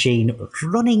 6-year-old machine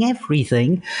running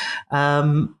everything.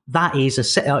 That is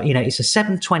it's a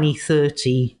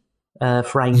 720-30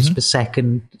 frames per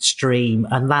second stream,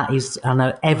 and that is, I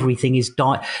know everything is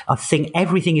I think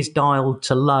everything is dialed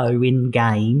to low in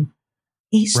game.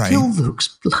 It still looks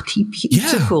bloody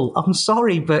beautiful. Yeah. I'm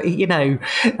sorry, but,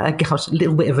 gosh, a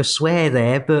little bit of a swear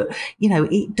there, but,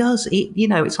 it does,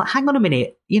 it's like, hang on a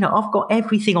minute, I've got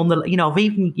everything on the, I've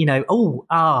even,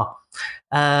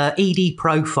 ED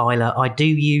Profiler, I do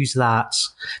use that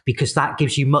because that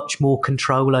gives you much more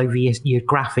control over your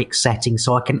graphics settings.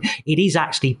 So it is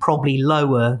actually probably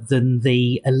lower than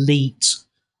the Elite,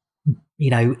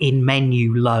 in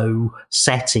menu low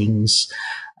settings.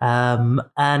 Again,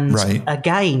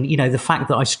 the fact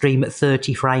that I stream at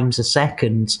 30 frames a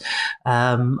second,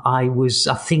 I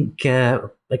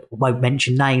won't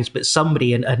mention names, but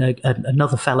somebody,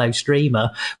 another fellow streamer,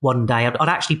 one day, I'd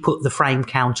actually put the frame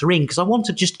counter in because I want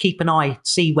to just keep an eye,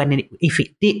 see if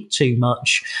it dipped too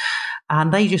much.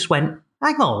 And they just went,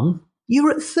 hang on,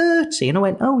 you're at 30. And I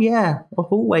went, oh, yeah, I've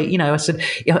always, I said,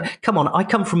 come on, I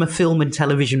come from a film and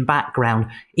television background.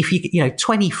 If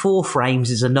 24 frames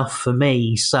is enough for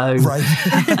me. So,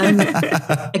 and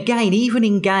again, even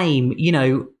in game,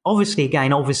 obviously,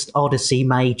 again, Odyssey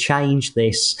may change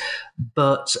this,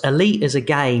 but Elite as a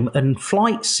game and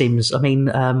flight sims, I mean,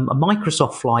 a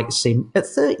Microsoft flight sim at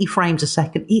 30 frames a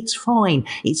second, it's fine.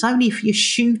 It's only if you're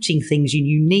shooting things and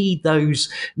you need those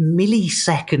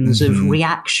milliseconds of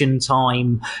reaction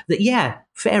time that,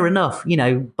 fair enough,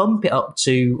 bump it up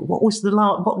to, what was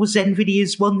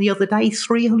NVIDIA's one the other day?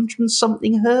 300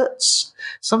 something hertz?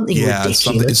 Something ridiculous.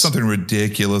 It's something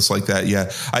ridiculous like that.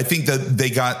 Yeah. I think that they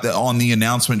got on the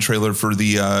announcement trailer for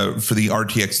the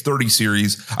RTX 30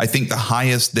 series, I think the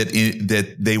highest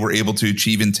that they were able to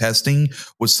achieve in testing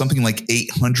was something like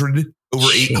 800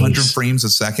 frames a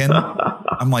second.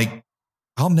 I'm like,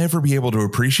 I'll never be able to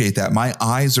appreciate that. My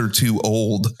eyes are too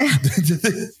old.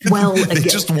 Well, they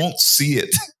just won't see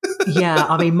it. Yeah,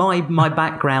 I mean, my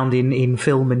background in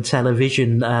film and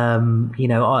television, I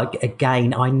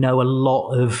know a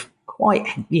lot of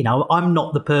I'm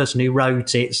not the person who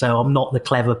wrote it, so I'm not the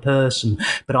clever person,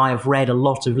 but I have read a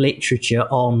lot of literature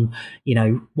on,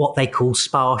 what they call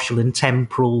spatial and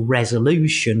temporal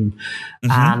resolution.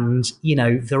 And,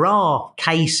 there are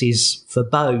cases for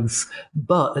both,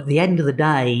 but at the end of the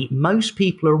day, most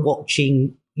people are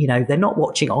watching, they're not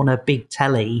watching on a big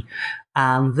telly.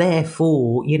 And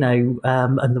therefore,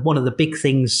 and one of the big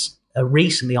things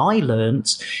recently I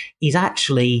learnt is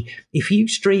actually if you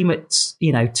stream at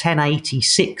 1080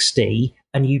 60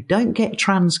 and you don't get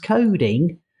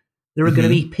transcoding, there are going to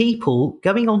be people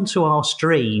going onto our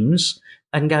streams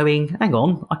and going, hang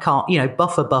on, I can't,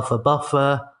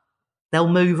 buffer, they'll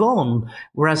move on.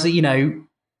 Whereas,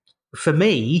 for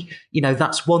me,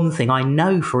 that's one thing I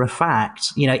know for a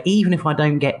fact, even if I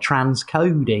don't get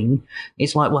transcoding,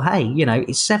 it's like, well, hey,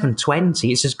 it's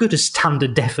 720. It's as good as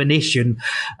standard definition.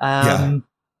 And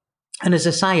as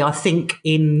I say, I think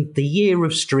in the year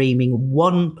of streaming,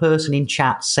 one person in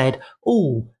chat said,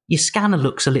 oh, your scanner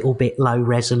looks a little bit low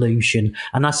resolution.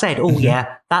 And I said, oh,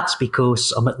 yeah, that's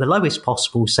because I'm at the lowest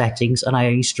possible settings and I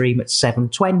only stream at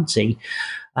 720.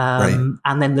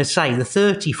 And then they say the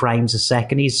 30 frames a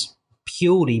second is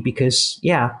purely because,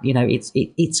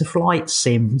 it's a flight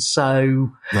sim.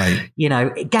 So,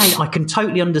 again, I can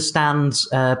totally understand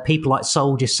people like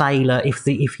Soldier Sailor.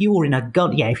 If you're in a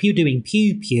gun, if you're doing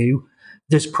pew pew,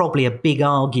 there's probably a big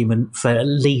argument for at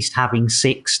least having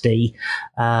 60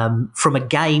 from a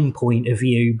game point of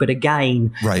view. But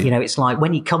again, it's like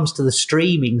when it comes to the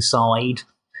streaming side,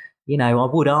 I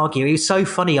would argue. It was so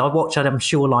funny. I'm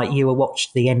sure like you, I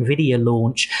watched the NVIDIA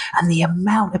launch, and the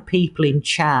amount of people in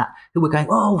chat who were going,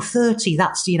 30,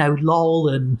 that's, lol,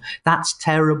 and that's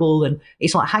terrible. And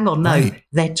it's like, hang on, no, right.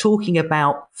 They're talking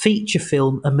about feature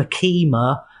film and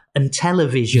Makima and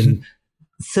television.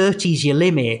 30's your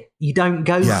limit. You don't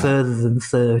go further than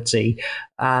 30.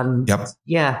 And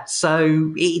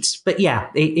so it's,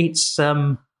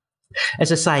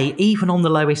 as I say, even on the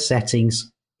lowest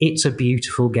settings, it's a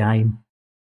beautiful game.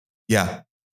 Yeah.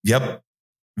 Yep.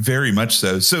 Very much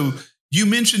so. So you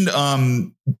mentioned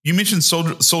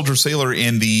Soldier Sailor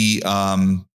and the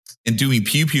and doing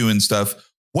pew pew and stuff.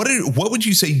 What would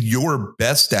you say you're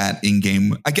best at in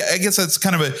game? I guess that's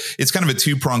kind of a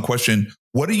 2-pronged question.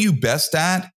 What are you best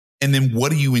at? And then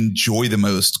what do you enjoy the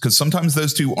most? Because sometimes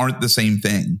those two aren't the same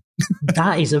thing.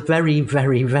 That is a very,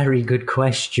 very, very good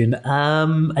question,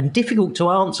 and difficult to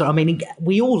answer. I mean,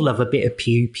 we all love a bit of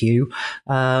pew pew.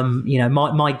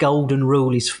 My golden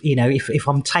rule is, if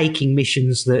I'm taking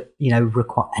missions that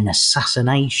require an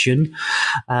assassination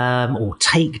or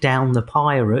take down the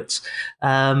pirates,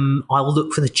 I'll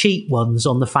look for the cheap ones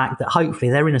on the fact that hopefully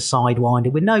they're in a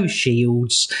sidewinder with no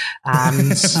shields,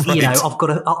 and right.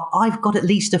 I've got at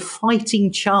least a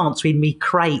fighting chance in me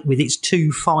crate with its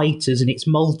 2 fighters and its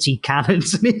multi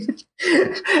cannons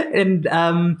and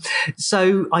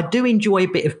so I do enjoy a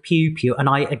bit of pew pew, and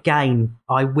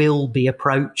I will be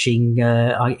approaching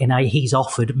he's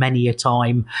offered many a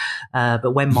time,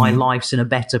 but when my life's in a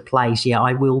better place,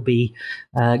 I will be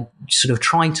sort of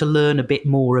trying to learn a bit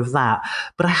more of that.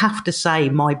 But I have to say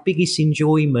my biggest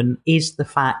enjoyment is the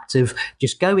fact of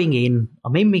just going in,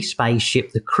 I'm in my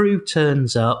spaceship, the crew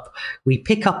turns up, we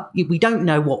pick up, we don't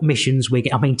know what missions we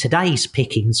get. I mean, today's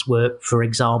pickings were, for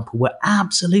example, were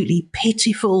absolutely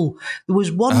pitiful. There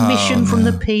was one mission from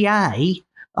the PA.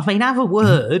 I mean, have a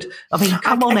word. I mean,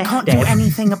 come on, I can't do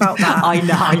anything about that. I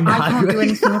know. I can't do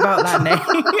anything about that, Nick.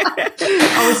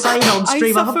 I was saying on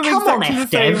stream, come on,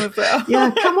 FDev.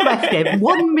 Yeah, come on, FDev.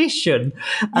 One mission.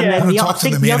 And then talk to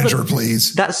the manager,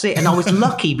 please. That's it. And I was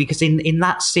lucky because in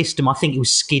that system, I think it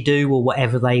was Skidoo or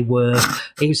whatever they were.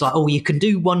 It was like, you can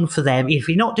do one for them. If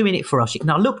you're not doing it for us, and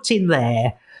I looked in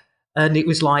there, and it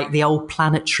was like the old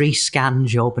planetary scan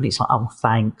job. And it's like,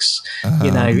 thanks.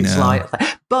 It's like,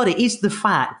 but it is the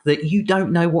fact that you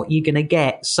don't know what you're going to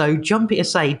get. So jumping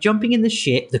in the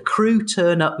ship, the crew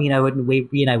turn up, and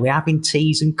we're having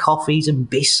teas and coffees and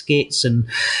biscuits and,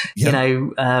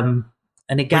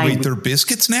 and again, wait, they're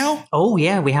biscuits now? Oh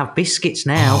yeah, we have biscuits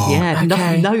now.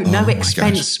 Okay. No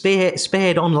expense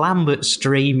spared on Lambert's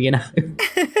stream.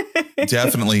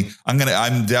 Definitely,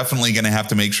 I'm definitely gonna have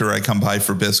to make sure I come by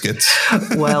for biscuits.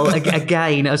 Well,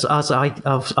 again, as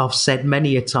I've said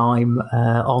many a time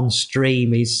on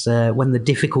stream, is when the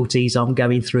difficulties I'm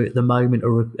going through at the moment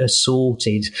are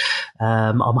sorted,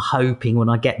 I'm hoping when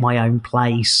I get my own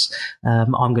place,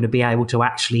 I'm going to be able to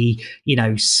actually,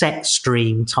 set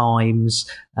stream times.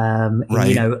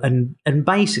 Right. And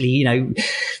basically,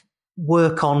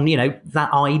 work on, that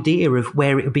idea of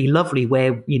where it would be lovely,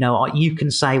 where, you can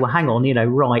say, well, hang on,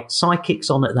 right, Psychic's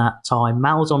on at that time,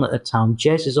 Mal's on at that time,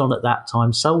 Jez is on at that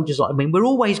time, Soldier's on. I mean, we're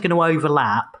always going to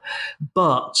overlap,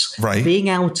 but being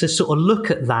able to sort of look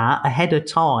at that ahead of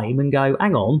time and go,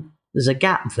 hang on, there's a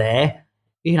gap there.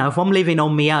 If I'm living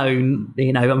on my own,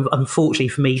 unfortunately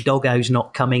for me, Doggo's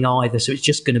not coming either, so it's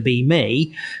just going to be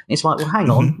me. It's like, well, hang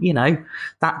on,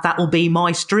 that will be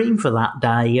my stream for that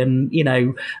day, and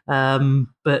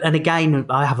and again,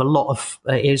 I have a lot of,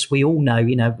 as we all know,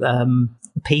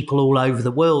 people all over the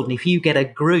world, and if you get a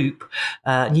group,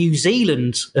 New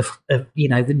Zealand,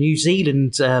 the New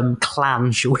Zealand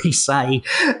clan, shall we say,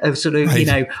 of sort of,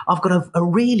 I've got a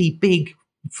really big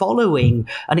following,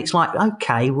 and it's like,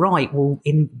 okay, right, well,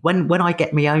 when I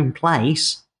get my own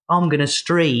place, I'm going to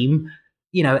stream,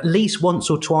 at least once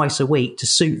or twice a week to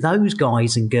suit those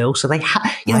guys and girls. So they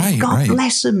God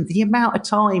bless them, the amount of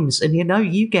times, and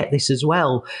you get this as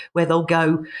well, where they'll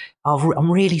go,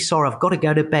 I'm really sorry, I've got to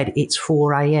go to bed, it's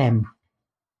 4 a.m.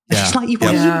 It's like,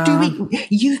 what are you doing?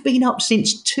 You've been up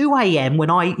since 2 a.m.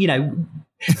 when I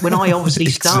obviously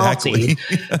started.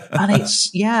 And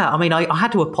it's, I mean, I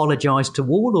had to apologise to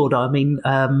Warlord. I mean,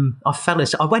 I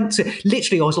went to,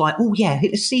 literally, I was like,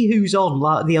 let's see who's on,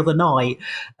 like the other night.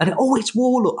 And, it's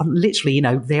Warlord. And literally,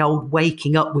 the old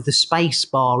waking up with the space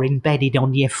bar embedded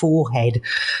on your forehead.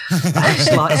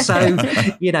 It's like, so,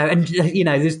 and,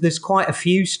 there's quite a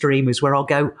few streamers where I'll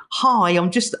go, hi,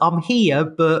 I'm here,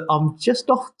 but I'm just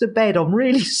off to bed. I'm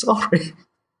really sorry.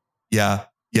 Yeah.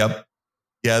 Yep.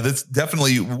 Yeah, that's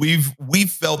definitely, we've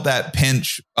felt that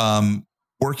pinch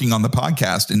working on the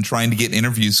podcast and trying to get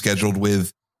interviews scheduled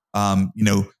with,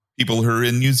 people people who are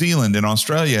in New Zealand and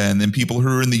Australia, and then people who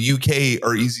are in the UK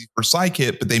are easy for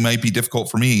Psykit, but they might be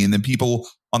difficult for me. And then people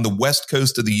on the West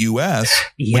Coast of the US,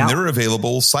 when they're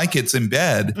available, Psykit's in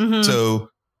bed. Mm-hmm. So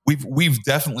we've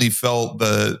definitely felt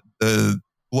the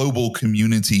global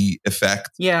community effect.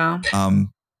 Yeah.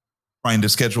 Trying to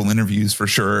schedule interviews for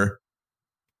sure.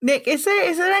 Nick, is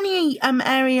there any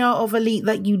area of Elite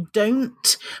that you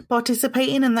don't participate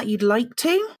in and that you'd like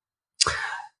to?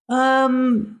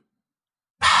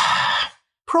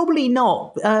 Probably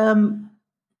not.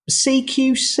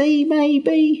 CQC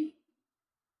maybe.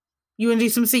 You want to do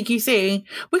some CQC?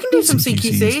 We can do some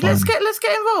CQC. Let's get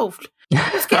involved.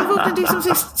 Let's get involved and do some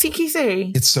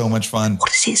CQC. It's so much fun.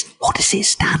 What does it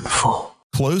stand for?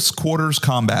 Close quarters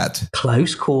combat.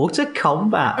 Close quarter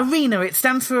combat. Arena. It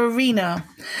stands for arena.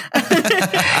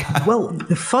 Well,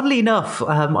 funnily enough,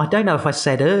 I don't know if I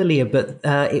said earlier, but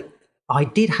I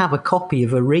did have a copy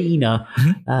of Arena,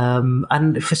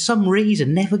 and for some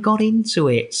reason never got into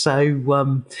it. So,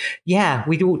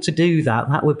 we'd ought to do that.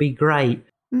 That would be great.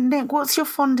 Nick, what's your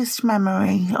fondest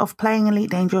memory of playing Elite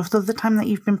Dangerous of the time that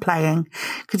you've been playing?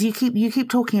 Because you keep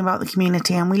talking about the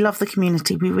community, and we love the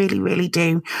community. We really, really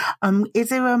do. Is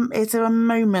there a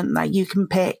moment that you can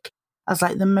pick as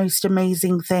like the most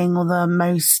amazing thing, or the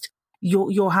most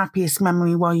your happiest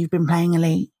memory while you've been playing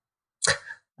Elite?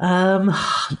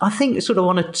 I think it's sort of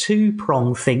on a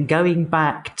two-pronged thing, going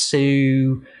back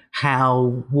to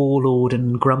how Warlord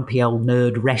and Grumpy Old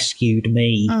Nerd rescued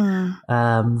me.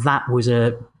 That was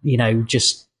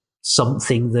just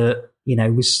something that,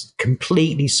 was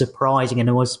completely surprising. And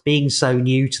I was being so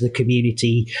new to the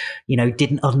community,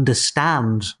 didn't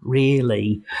understand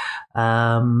really.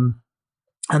 And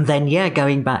then,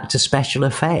 going back to special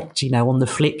effect, on the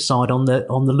flip side, on the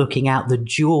looking out, the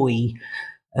joy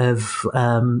of,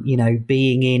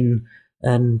 being in.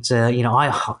 And,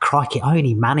 crikey, I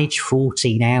only managed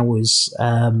 14 hours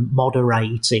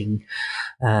moderating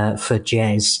for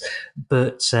Jez.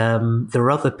 But there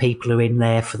are other people who are in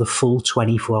there for the full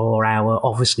 24-hour,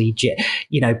 obviously,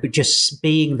 but just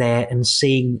being there and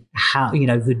seeing how,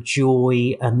 the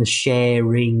joy and the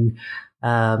sharing.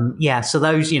 So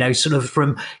those, sort of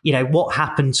from, what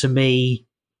happened to me,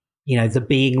 the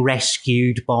being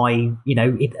rescued by,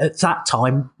 at that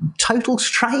time, total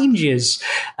strangers.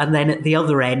 And then at the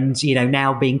other end,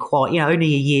 now being quite,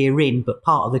 only a year in, but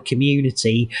part of the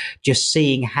community, just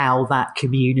seeing how that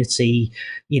community,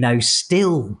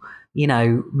 still,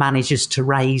 manages to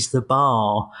raise the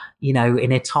bar, in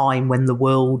a time when the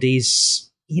world is,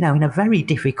 in a very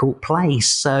difficult place.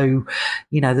 So,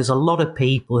 there's a lot of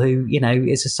people who,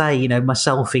 as I say,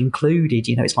 myself included,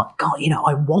 it's like, God,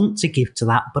 I want to give to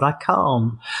that, but I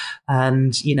can't.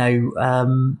 And,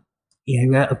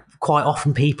 quite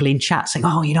often people in chat saying,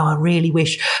 oh, I really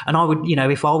wish. And I would,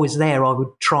 if I was there, I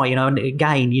would try, and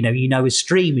again, as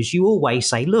streamers, you always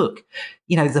say, look,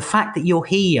 the fact that you're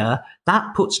here,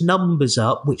 that puts numbers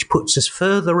up, which puts us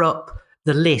further up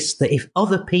the list, that if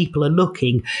other people are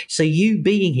looking, so you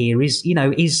being here is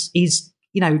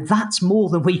that's more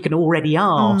than we can already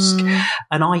ask.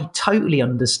 And I totally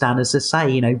understand, as I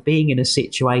say, being in a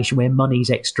situation where money's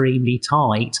extremely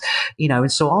tight,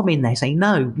 and so I'm in there saying,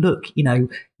 no, look,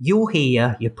 you're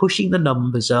here, you're pushing the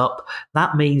numbers up.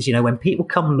 That means, when people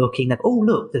come looking, they're, oh,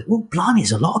 look, blimey,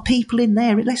 there's a lot of people in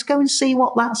there. Let's go and see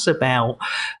what that's about.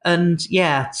 And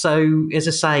so as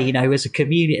I say, as a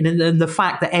community, and the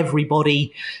fact that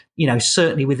everybody,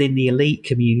 certainly within the Elite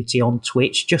community on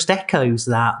Twitch, just echoes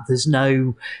that. There's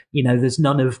no, there's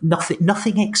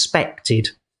nothing expected.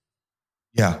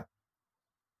 Yeah.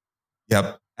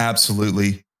 Yep.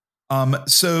 Absolutely.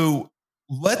 So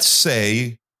let's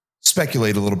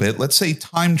speculate a little bit. Let's say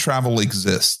time travel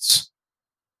exists.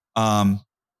 Hold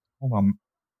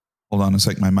on a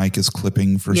sec. My mic is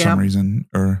clipping for some reason,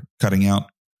 or cutting out.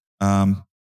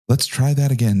 Let's try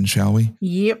that again, shall we?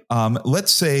 Yep.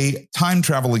 Let's say time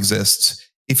travel exists.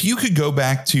 If you could go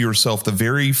back to yourself the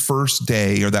very first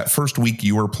day or that first week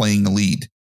you were playing Elite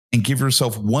and give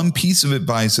yourself one piece of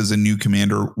advice as a new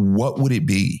commander, what would it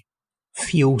be?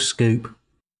 Fuel scoop.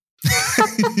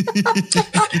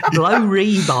 Low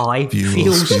rebuy,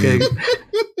 fuel scoop.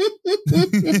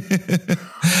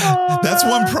 That's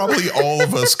one probably all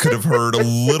of us could have heard a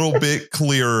little bit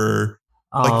clearer.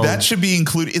 Like that should be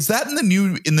included. Is that in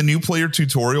the new player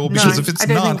tutorial? Because if it's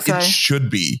not, it should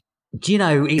be. Do you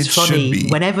know, it's funny,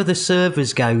 whenever the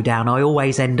servers go down, I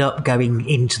always end up going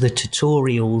into the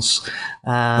tutorials.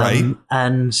 Right.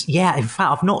 And in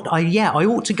fact, I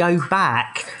ought to go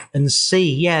back and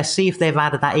see if they've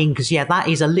added that in. Because that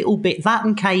is a little bit, that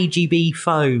and KGB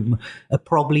foam are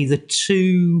probably the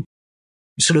two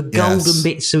sort of golden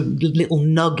bits of little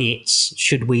nuggets,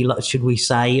 should we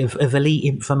say, of elite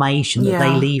information that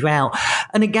they leave out.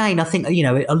 And again, I think,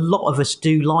 a lot of us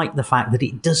do like the fact that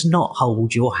it does not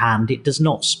hold your hand. It does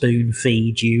not spoon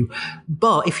feed you.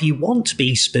 But if you want to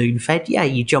be spoon fed,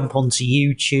 you jump onto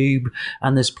YouTube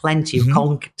and there's plenty of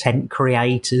content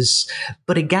creators.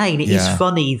 But again, it is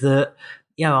funny that,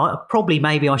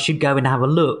 maybe I should go and have a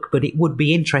look, but it would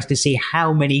be interesting to see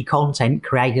how many content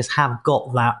creators have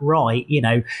got that right.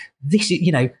 This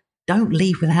is, don't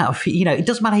leave without it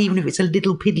doesn't matter even if it's a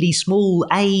little piddly small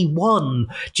A1,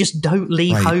 just don't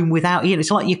leave home without, it's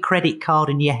like your credit card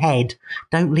in your head.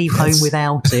 Don't leave home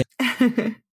without it.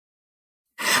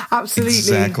 Absolutely.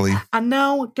 Exactly. And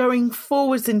now going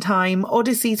forwards in time,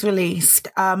 Odyssey's released.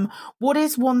 What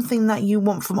is one thing that you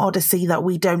want from Odyssey that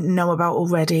we don't know about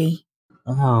already?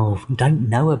 Oh, don't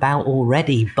know about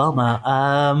already. Bummer.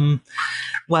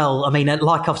 Well, I mean,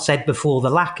 like I've said before, the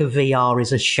lack of VR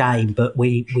is a shame, but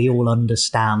we all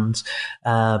understand.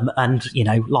 And,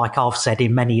 like I've said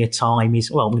in many a time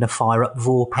is, I'm going to fire up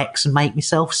Vorpex and make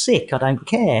myself sick. I don't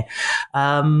care.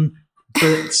 But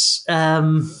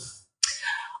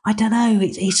I don't know.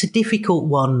 It's a difficult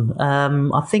one.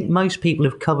 I think most people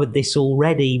have covered this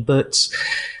already, but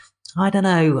I don't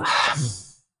know.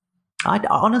 I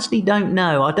honestly don't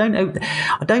know. I don't know.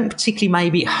 I don't particularly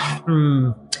maybe.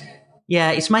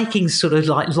 It's making sort of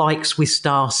likes with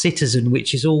Star Citizen,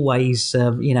 which is always,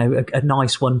 a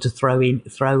nice one to throw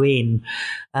in.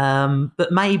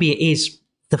 But maybe it is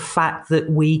the fact that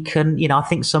we can, I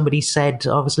think somebody said,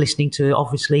 I was listening to,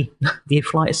 obviously, the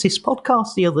Flight Assist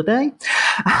podcast the other day,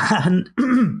 and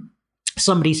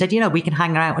somebody said, we can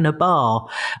hang out in a bar.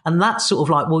 And that's sort of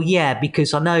like,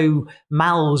 because I know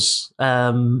Mal's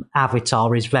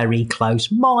avatar is very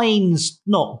close. Mine's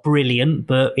not brilliant,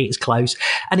 but it's close.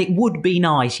 And it would be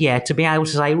nice, to be able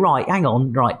to say, right, hang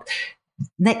on, right,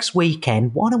 next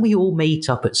weekend, why don't we all meet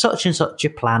up at such and such a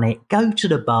planet, go to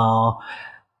the bar,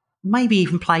 maybe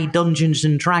even play Dungeons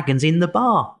and Dragons in the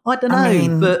bar. I don't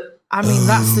know, but... I mean,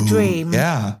 that's the dream.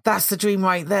 Yeah. That's the dream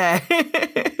right there.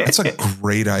 That's a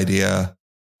great idea.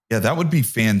 Yeah, that would be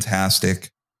fantastic.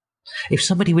 If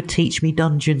somebody would teach me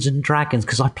Dungeons and Dragons,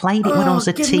 because I played it when I was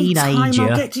a teenager.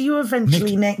 I'll get to you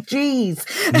eventually, Nick. Jeez.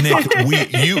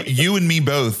 Nick, you and me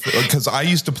both, because I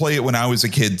used to play it when I was a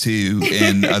kid too.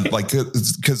 And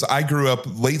because I grew up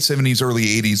late 70s, early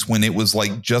 80s when it was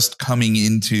like just coming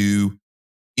into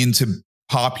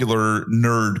popular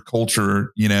nerd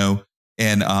culture,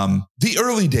 and the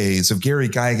early days of Gary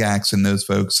Gygax and those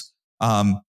folks.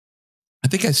 I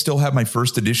think I still have my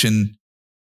first edition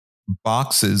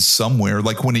boxes somewhere,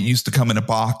 like when it used to come in a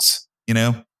box,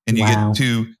 and you get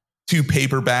two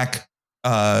paperback.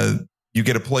 You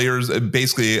get a player's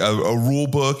basically a rule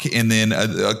book and then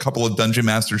a couple of Dungeon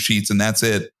Master sheets, and that's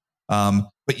it.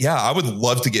 But I would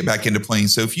love to get back into playing.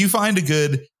 So if you find a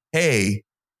good, hey,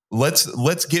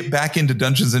 let's get back into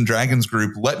Dungeons and Dragons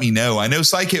group, let me know. I know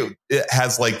Psychic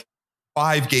has like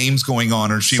 5 games going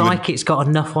on, or Psychic's got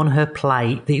enough on her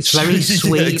plate. It's very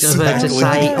sweet of her to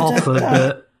say offer,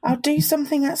 but I'll do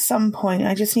something at some point.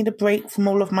 I just need a break from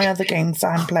all of my other games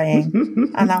that I'm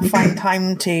playing, and I'll find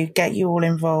time to get you all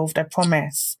involved. I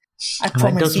promise. I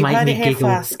promise. You heard it here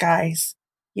first, guys.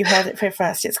 You heard it here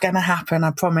first. It's going to happen.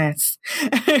 I promise.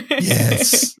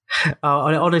 Yes. It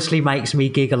honestly makes me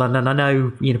giggle, and I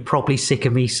know you're probably sick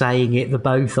of me saying it, the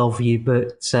both of you,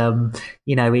 but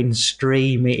in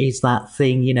stream it is that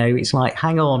thing. It's like,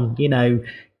 hang on,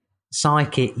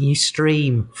 Psychic, you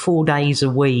stream 4 days a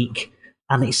week,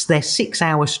 and they're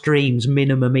 6-hour streams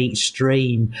minimum each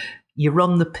stream. You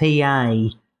run the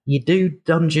PA. You do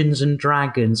Dungeons and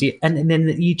Dragons, and then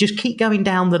you just keep going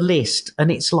down the list,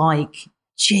 and it's like,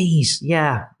 geez,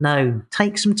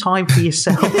 take some time for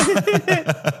yourself.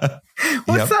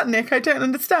 What's that, Nick? I don't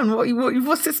understand.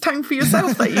 What's this time for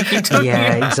yourself that you keep talking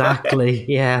about? Exactly.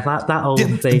 Yeah, that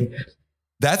old thing.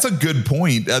 That's a good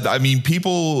point. I mean,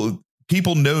 people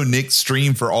know Nick's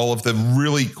stream for all of the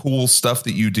really cool stuff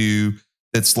that you do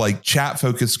that's like chat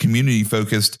focused, community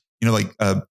focused, like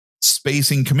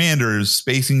spacing commanders,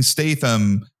 spacing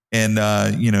Statham, and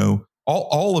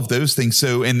all of those things.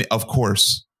 So, and of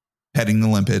course, petting the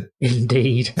limpet,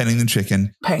 indeed, petting the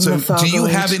chicken. Petting so, the do you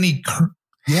have any?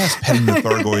 Yes, petting the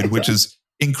Thargoid, which is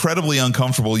incredibly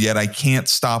uncomfortable. Yet I can't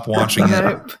stop watching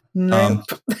it. Nope.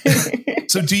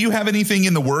 So, do you have anything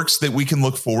in the works that we can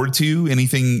look forward to?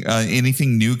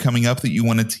 Anything new coming up that you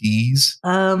want to tease?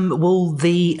 Well,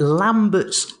 the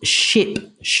Lambert's Ship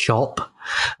Shop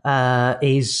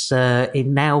is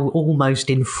now almost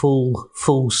in full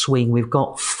swing. We've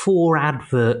got 4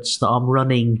 adverts that I'm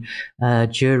running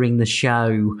during the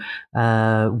show,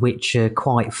 which are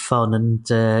quite fun. And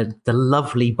the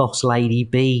lovely Boss Lady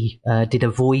B did a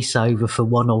voiceover for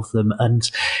one of them. And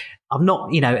I'm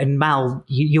not, and Mal,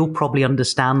 you'll probably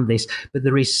understand this, but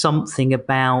there is something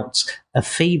about a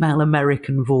female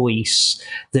American voice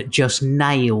that just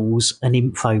nails an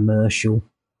infomercial.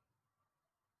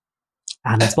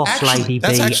 And Lady B.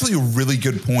 That's actually a really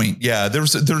good point. Yeah,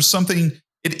 there's something.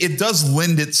 It does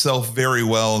lend itself very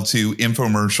well to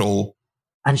infomercial.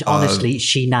 And honestly,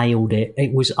 she nailed it.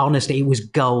 It was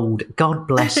gold. God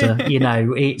bless her.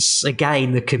 It's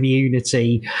again the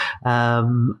community,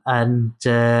 So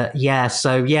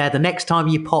the next time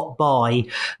you pop by,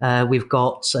 we've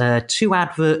got 2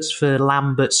 adverts for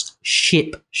Lambert's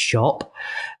Ship Shop,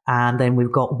 and then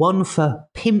we've got one for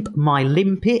Pimp My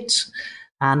Limpet.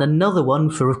 And another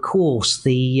one for, of course,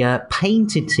 the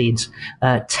patented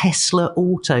Tesla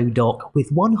Autodoc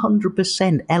with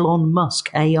 100% Elon Musk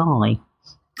AI.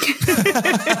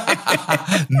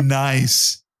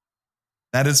 Nice.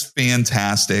 That is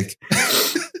fantastic.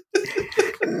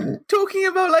 Talking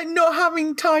about like not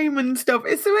having time and stuff,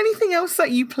 is there anything else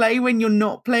that you play when you're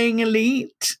not playing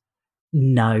Elite?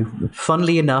 No,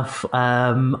 funnily enough,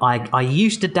 I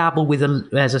used to dabble with,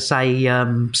 as I say,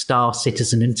 Star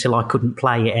Citizen until I couldn't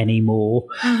play it anymore.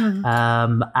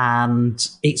 Mm-hmm. And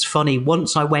it's funny,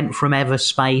 once I went from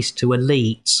Everspace to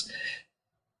Elite,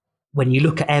 when you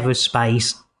look at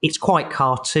Everspace, it's quite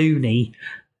cartoony.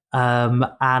 And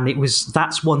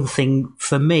that's one thing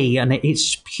for me, and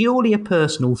it's purely a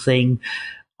personal thing.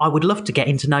 I would love to get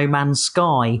into No Man's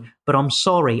Sky, but I'm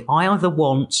sorry, I either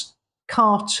want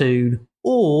cartoon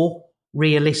or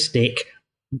realistic.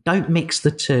 Don't mix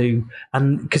the two,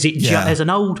 and because as an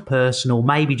old person, or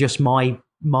maybe just my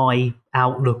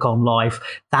outlook on life,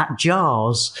 that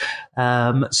jars.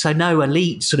 So no,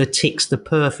 Elite sort of ticks the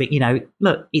perfect.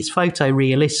 Look, it's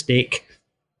photorealistic.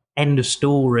 End of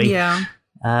story. Yeah.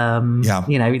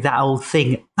 That old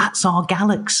thing. That's our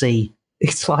galaxy.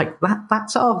 It's like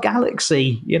that's our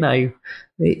galaxy.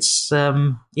 It's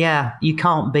you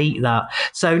can't beat that.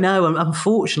 So no,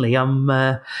 unfortunately,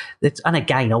 and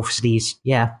again, obviously, is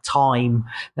time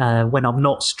when I'm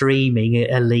not streaming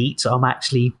Elite, I'm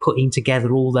actually putting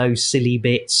together all those silly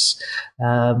bits.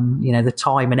 The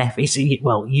time and effort.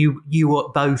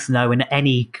 You both know, and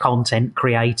any content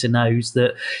creator knows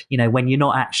that when you're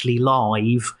not actually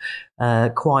live.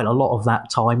 Quite a lot of that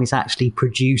time is actually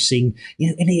producing,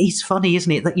 and it is funny,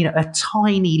 isn't it, that a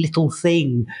tiny little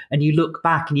thing, and you look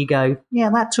back and you go,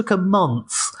 that took a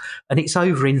month, and it's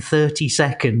over in 30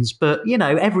 seconds. But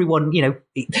everyone,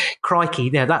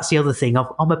 crikey, that's the other thing.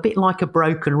 I'm a bit like a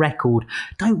broken record.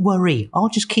 Don't worry, I'll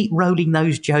just keep rolling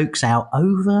those jokes out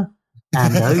over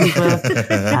and over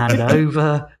and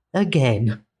over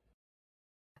again.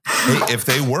 Hey, if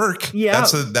they work,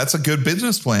 that's a good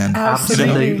business plan.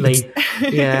 Absolutely.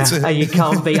 Yeah. You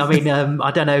can't be. I mean,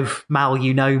 I don't know if Mal,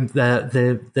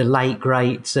 the late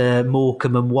great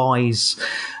Morecambe and Wise,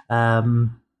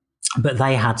 but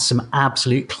they had some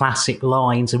absolute classic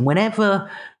lines. And whenever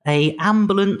a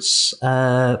ambulance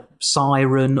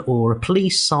siren or a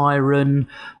police siren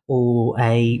or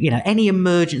any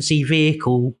emergency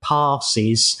vehicle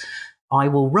passes, I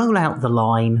will roll out the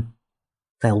line.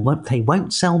 They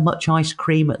won't sell much ice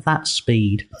cream at that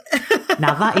speed.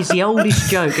 Now, that is the oldest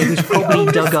joke. It was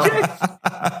probably dug up.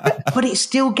 But it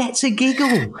still gets a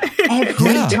giggle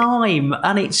every time.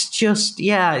 And it's just,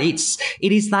 it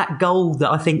is that gold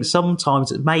that I think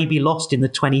sometimes it may be lost in the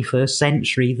 21st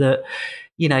century, that,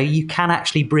 you can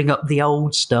actually bring up the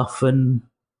old stuff. And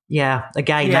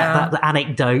that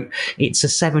anecdote, it's a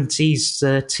 70s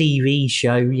TV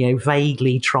show,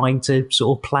 vaguely trying to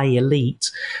sort of play Elite.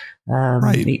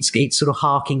 Right. It's sort of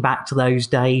harking back to those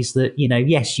days that,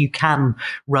 yes, you can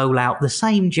roll out the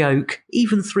same joke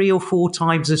even 3 or 4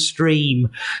 times a stream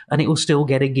and it will still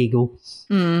get a giggle.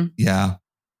 Mm. Yeah.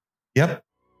 Yep.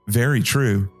 Very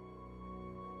true.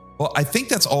 Well, I think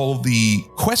that's all the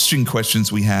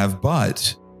questions we have,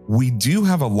 but we do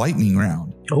have a lightning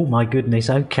round. Oh my goodness.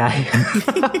 Okay.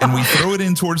 and we throw it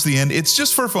in towards the end. It's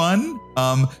just for fun.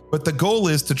 But the goal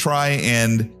is to try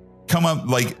and come up,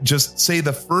 just say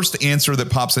the first answer that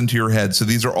pops into your head. So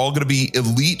these are all going to be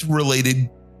Elite related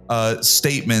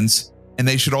statements, and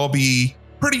they should all be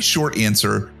pretty short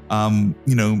answer.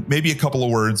 Maybe a couple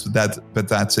of words, but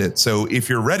that's it. So if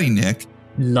you're ready, Nick.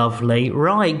 Lovely.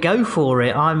 Right, go for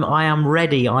it. I am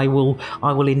ready. I will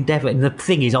endeavor. And the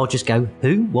thing is, I'll just go,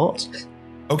 who? What?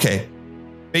 Okay.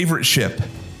 Favorite ship?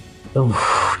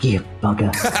 Oh, you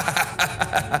bugger.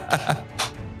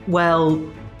 Well,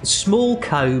 small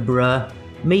Cobra,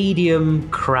 medium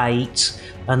crate,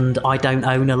 and I don't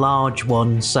own a large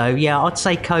one. So, yeah, I'd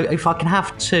say if I can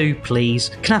have two, please.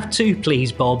 Can I have two,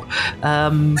 please, Bob?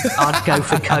 I'd go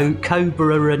for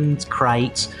Cobra and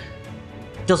crate.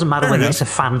 Doesn't matter whether it's a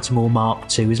Phantom or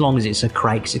Mark II, as long as it's a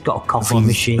crate, because it's got a coffee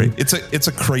machine. It's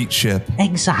a crate ship.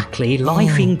 Exactly.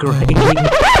 Life in grey.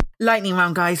 Lightning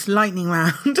round, guys. Lightning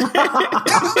round.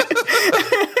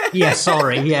 Yeah,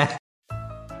 sorry, yeah.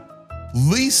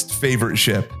 Least favorite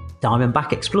ship?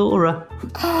 Diamondback Explorer.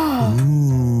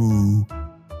 Ooh.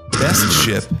 Best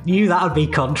ship? Knew that would be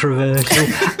controversial.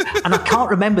 And I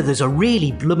can't remember, there's a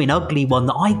really blooming ugly one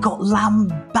that I got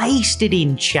lambasted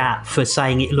in chat for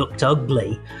saying it looked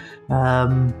ugly.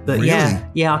 But really?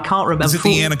 yeah, I can't remember. Is it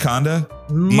the Anaconda?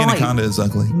 The Anaconda is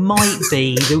ugly. Might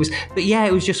be. But yeah,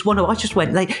 it was just one of. I just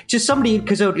went. Somebody,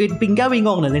 because it'd been going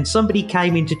on, and then somebody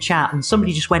came into chat, and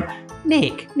somebody just went,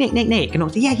 Nick, and I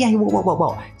was like, yeah,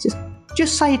 what?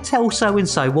 Just say, tell so and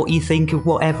so what you think of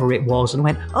whatever it was, and I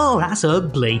went, oh, that's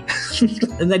ugly,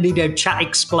 and then chat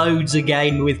explodes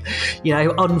again with,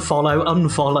 unfollow,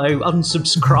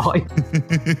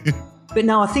 unsubscribe. But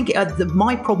no, I think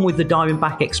my problem with the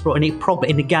Diamondback Explorer,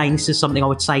 and again, this is something I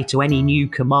would say to any new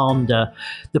commander,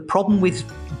 the problem with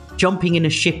jumping in a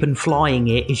ship and flying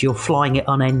it is you're flying it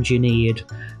unengineered.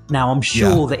 Now, I'm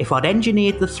sure that if I'd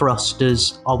engineered the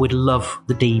thrusters, I would love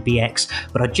the DBX,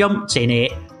 but I jumped in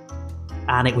it,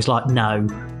 and it was like, no.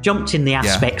 Jumped in the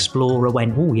Asp Explorer,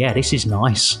 went, oh yeah, this is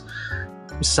nice.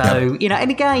 So,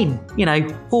 and again,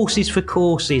 horses for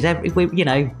courses,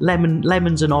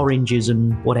 lemons and oranges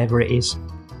and whatever it is.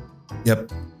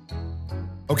 Yep.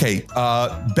 Okay,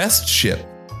 best ship?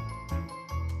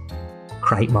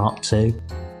 Crate Mark II.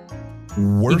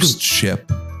 Worst ship?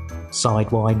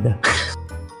 Sidewinder.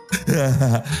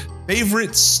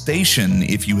 Favorite station,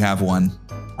 if you have one?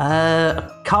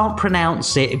 Can't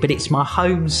pronounce it, but it's my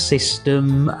home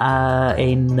system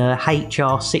in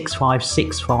HR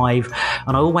 6565,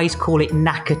 and I always call it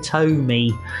Nakatomi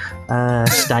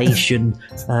Station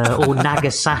or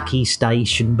Nagasaki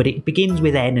Station, but it begins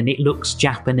with N and it looks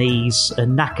Japanese,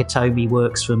 and Nakatomi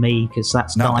works for me because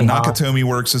that's Die Hard. Nakatomi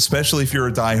works, especially if you're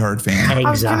a Die Hard fan. Exactly. I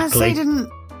was going to say,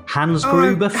 Hans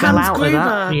Gruber fell out of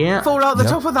that. Yeah, fall out the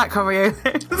top of that career.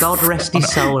 God rest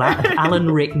his soul.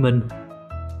 Alan Rickman.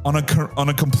 On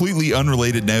a completely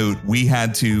unrelated note, we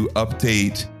had to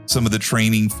update some of the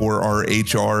training for our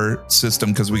HR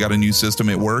system because we got a new system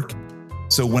at work.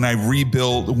 So when I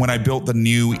built the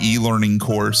new e-learning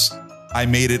course, I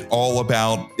made it all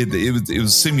about it. It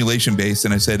was simulation based,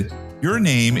 and I said, your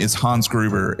name is Hans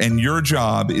Gruber, and your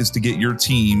job is to get your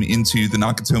team into the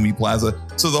Nakatomi Plaza.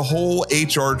 So the whole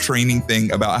HR training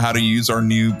thing about how to use our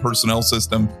new personnel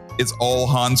system, it's all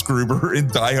Hans Gruber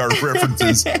and Die Hard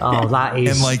references. Oh, that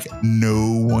is... And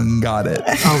no one got it.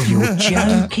 Oh, you're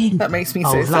joking. That makes me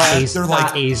so sad.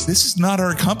 This is not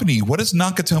our company. What is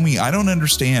Nakatomi? I don't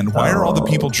understand. Why are all the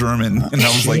people German? And I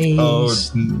was like, oh,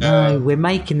 no. We're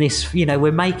making this,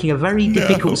 we're making a very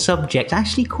difficult subject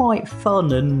actually quite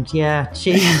fun, and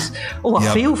jeez. Oh,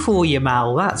 I feel for you,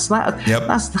 Mal. That's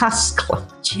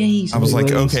jeez. I was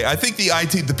like, okay, I think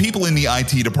the people in the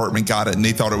IT department got it and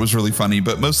they thought it was really funny,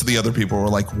 but most of the other people were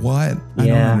like, what? I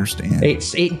don't understand.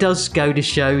 It does go to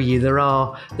show you there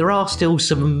are still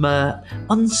some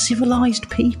uncivilized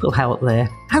people out there.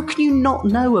 How can you not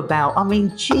know about? I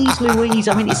mean, geez Louise.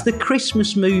 I mean, it's the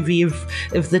Christmas movie of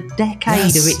the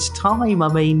decade of its time.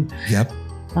 I mean,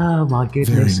 oh my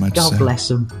goodness. God bless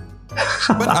them.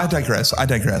 But I digress.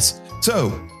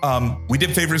 So, we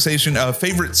did favorite station,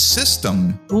 favorite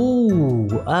system. Ooh,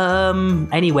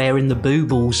 anywhere in the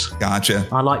boobles. Gotcha.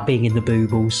 I like being in the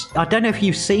boobles. I don't know if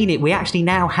you've seen it. We actually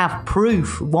now have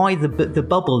proof why the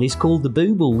bubble is called the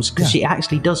boobles, because it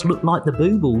actually does look like the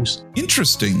boobles.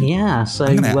 Interesting. Yeah, so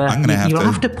you'll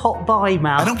have to pop by,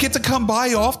 Mal. I don't get to come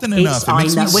by often enough. It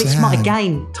makes me sad. Well, it's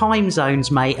again time zones,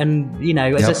 mate, and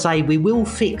as I say, we will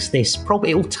fix this.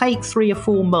 Probably it'll take 3 or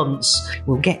 4 months.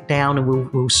 We'll get down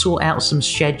and we'll sort out some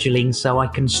scheduling so I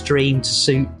can stream to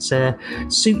suit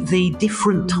the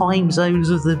different time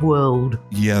zones of the world.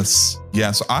 Yes,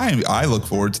 I look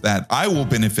forward to that. I will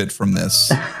benefit from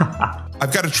this.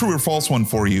 I've got a true or false one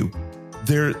for you.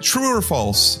 True or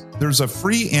false, there's a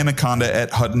free Anaconda at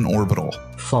Hutton Orbital.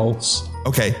 False.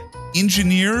 Okay.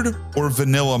 Engineered or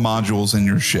vanilla modules in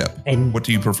your ship? What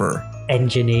do you prefer?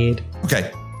 Engineered.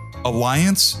 Okay.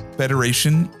 Alliance,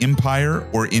 Federation, Empire,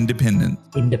 or Independent?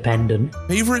 Independent.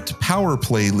 Favorite power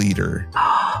play leader?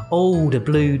 Oh, the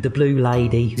blue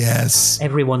lady. Yes.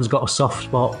 Everyone's got a soft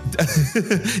spot.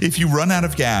 If you run out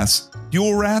of gas,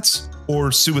 fuel rats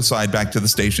or Suicide back to the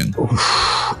station?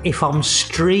 If I'm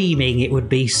streaming, it would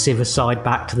be Suicide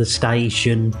back to the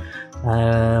station.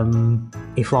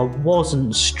 If I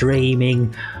wasn't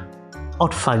streaming,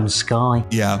 I'd phone Sky.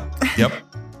 Yeah. Yep.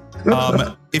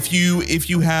 If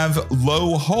you have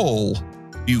low hull,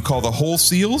 do you call the hull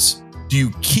seals? Do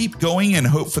you keep going and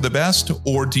hope for the best,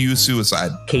 or do you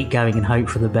suicide? Keep going and hope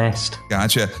for the best.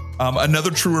 Gotcha.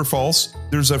 Another true or false,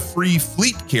 there's a free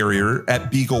fleet carrier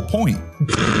at Beagle Point.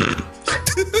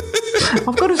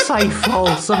 I've got to say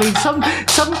false. I mean,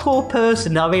 some poor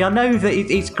person. I mean, I know that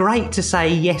it's great to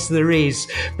say yes, there is,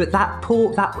 but that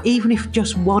even if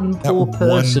just one poor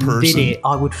person did it,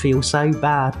 I would feel so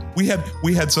bad. We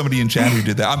had somebody in chat who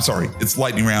did that. I'm sorry, it's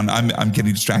lightning round. I'm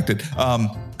getting distracted.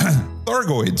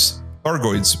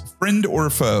 Thargoids, friend or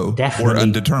foe? Definitely, or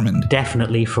undetermined?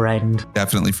 Definitely friend.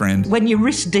 Definitely friend. When you're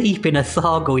wrist deep in a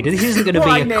Thargoid, this isn't going to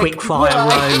be a quick fire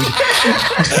road.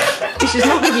 This is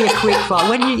not going to be a quick fire.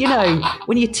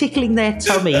 When you're tickling their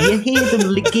tummy, you hear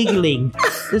them giggling.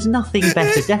 There's nothing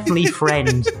better. Definitely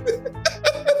friend.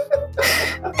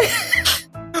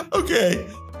 Okay.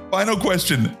 Final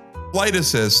question. Flight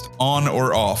assist, on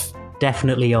or off?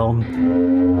 Definitely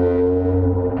on.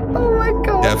 Oh my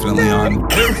God. Definitely on.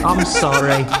 I'm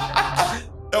sorry. That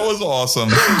was awesome.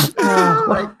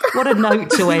 What a note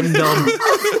to end on. Nick,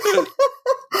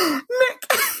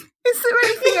 is there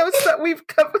anything else that we've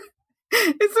covered?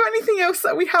 Is there anything else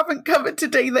that we haven't covered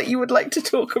today that you would like to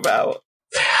talk about?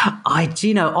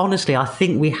 Honestly, I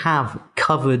think we have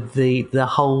covered the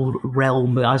whole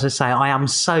realm. As I say, I am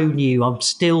so new. I'm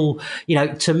still,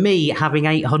 to me, having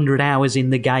 800 hours in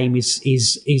the game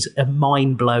is a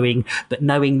mind blowing. But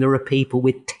knowing there are people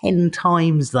with 10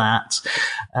 times that,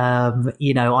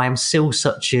 I am still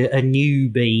such a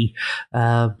newbie.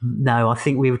 No, I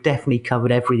think we've definitely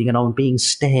covered everything, and I'm being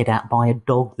stared at by a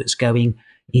dog that's going,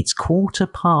 "It's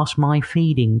 15:15 my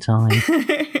feeding time."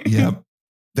 Yeah.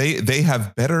 They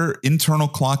have better internal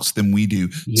clocks than we do.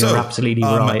 You're absolutely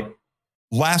right.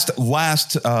 Last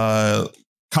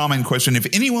common question. If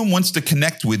anyone wants to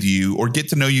connect with you or get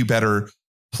to know you better,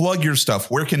 plug your stuff.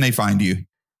 Where can they find you?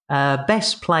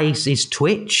 Best place is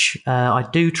Twitch. I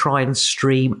do try and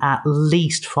stream at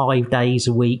least 5 days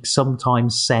a week,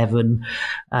 sometimes 7.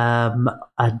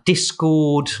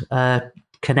 Discord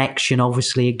connection,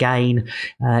 obviously, again,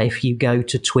 if you go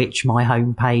to Twitch, my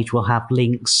homepage will have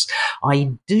links.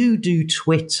 I do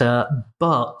Twitter,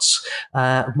 but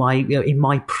in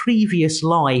my previous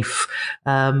life,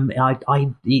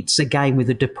 it's again with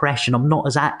the depression. I'm not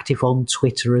as active on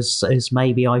Twitter as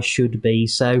maybe I should be.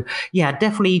 So yeah,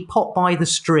 definitely pop by the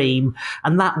stream,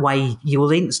 and that way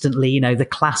you'll instantly, the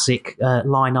classic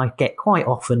line I get quite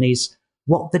often is,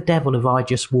 "What the devil have I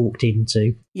just walked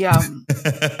into?" Yeah.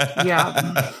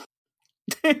 Yeah.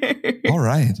 All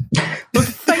right. Well,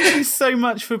 thank you so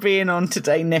much for being on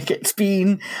today, Nick. It's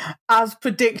been, as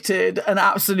predicted, an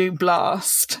absolute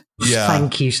blast. Yeah.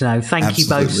 Thank you, Snow. Thank you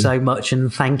both so much,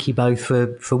 and thank you both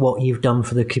for what you've done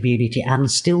for the community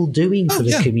and still doing for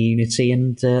the community,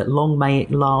 and long may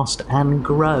it last and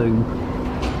grow.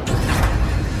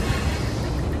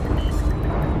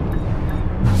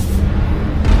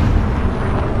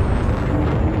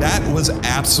 That was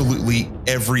absolutely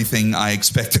everything I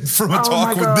expected from a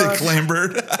talk with Nick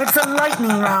Lambert. It's a lightning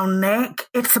round, Nick.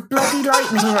 It's a bloody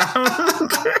lightning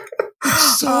round.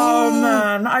 Oh,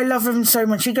 man. I love him so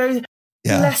much. He goes,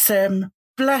 bless him.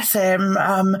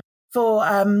 And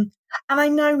I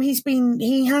know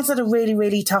he has had a really,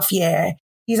 really tough year.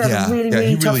 He's had a really,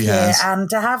 really tough year. And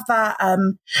to have that,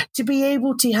 to be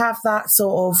able to have that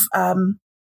sort of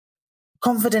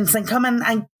confidence and come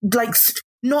and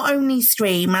not only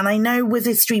stream, and I know with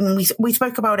his streaming, we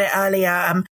spoke about it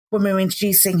earlier when we were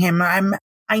introducing him.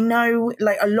 I know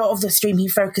a lot of the stream he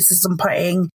focuses on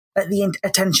putting the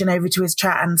attention over to his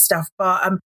chat and stuff.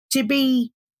 But to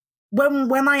be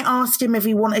when I asked him if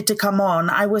he wanted to come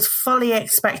on, I was fully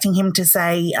expecting him to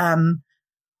say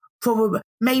probably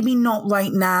maybe not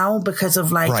right now because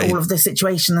of all of the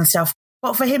situation and stuff.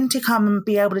 But for him to come and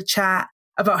be able to chat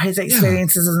about his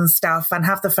experiences and stuff and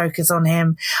have the focus on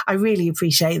him, I really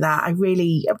appreciate that. I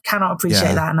really cannot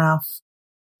appreciate that enough.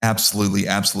 Absolutely.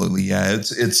 Yeah.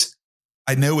 It's,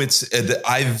 I know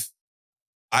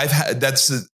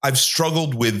I've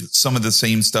struggled with some of the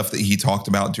same stuff that he talked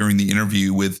about during the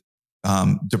interview with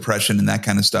depression and that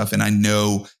kind of stuff. And I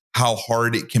know how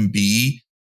hard it can be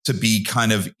to be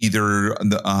kind of either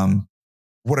the,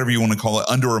 whatever you want to call it,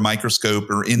 under a microscope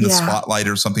or in the spotlight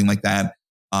or something like that.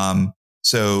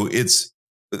 So it's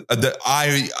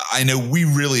I know we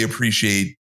really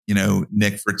appreciate,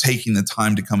 Nick, for taking the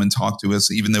time to come and talk to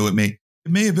us, even though it may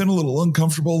have been a little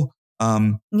uncomfortable.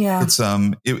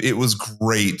 It was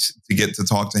great to get to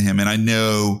talk to him. And I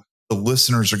know the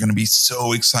listeners are going to be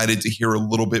so excited to hear a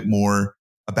little bit more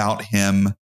about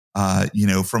him,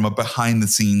 from a behind the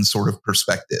scenes sort of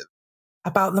perspective.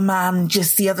 About the man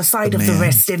just the other side of the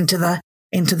wrist into the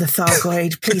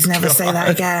Thargoid. Please never say that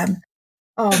again.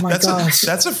 Oh my gosh.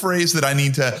 That's a phrase that I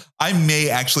may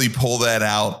actually pull that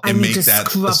out and make that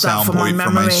the soundboard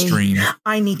for my stream.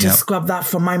 I need to scrub that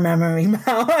from my memory now.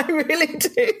 I really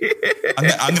do.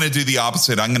 I'm going to do the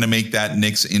opposite. I'm going to make that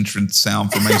Nick's entrance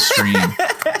sound for my stream.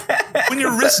 When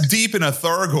you're wrist deep in a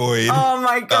Thargoid. Oh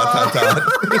my God.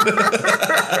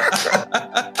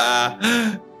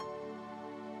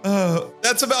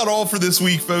 That's about all for this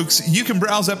week, folks. You can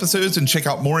browse episodes and check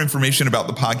out more information about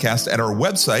the podcast at our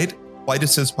website,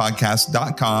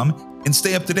 flightassistpodcast.com, and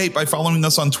stay up to date by following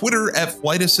us on Twitter at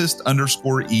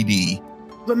flightassist_ED.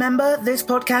 Remember, this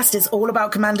podcast is all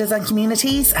about commanders and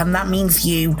communities, and that means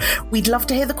you. We'd love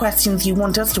to hear the questions you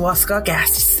want us to ask our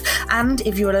guests. And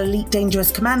if you're an Elite Dangerous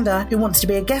commander who wants to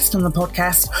be a guest on the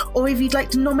podcast, or if you'd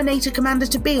like to nominate a commander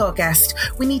to be our guest,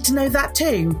 we need to know that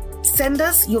too. Send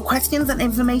us your questions and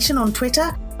information on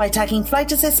Twitter by tagging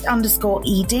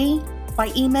flightassist_ED,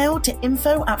 by email to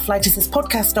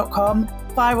info@flightassistpodcast.com,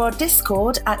 via our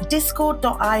Discord at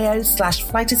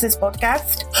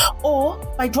discord.io/flightassistpodcast, or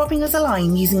by dropping us a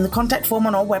line using the contact form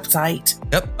on our website.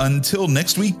 Yep. Until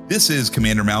next week, this is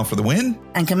Commander Mal for the win.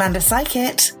 And Commander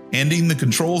Psychit. Handing the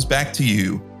controls back to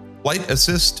you. Flight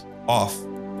Assist off.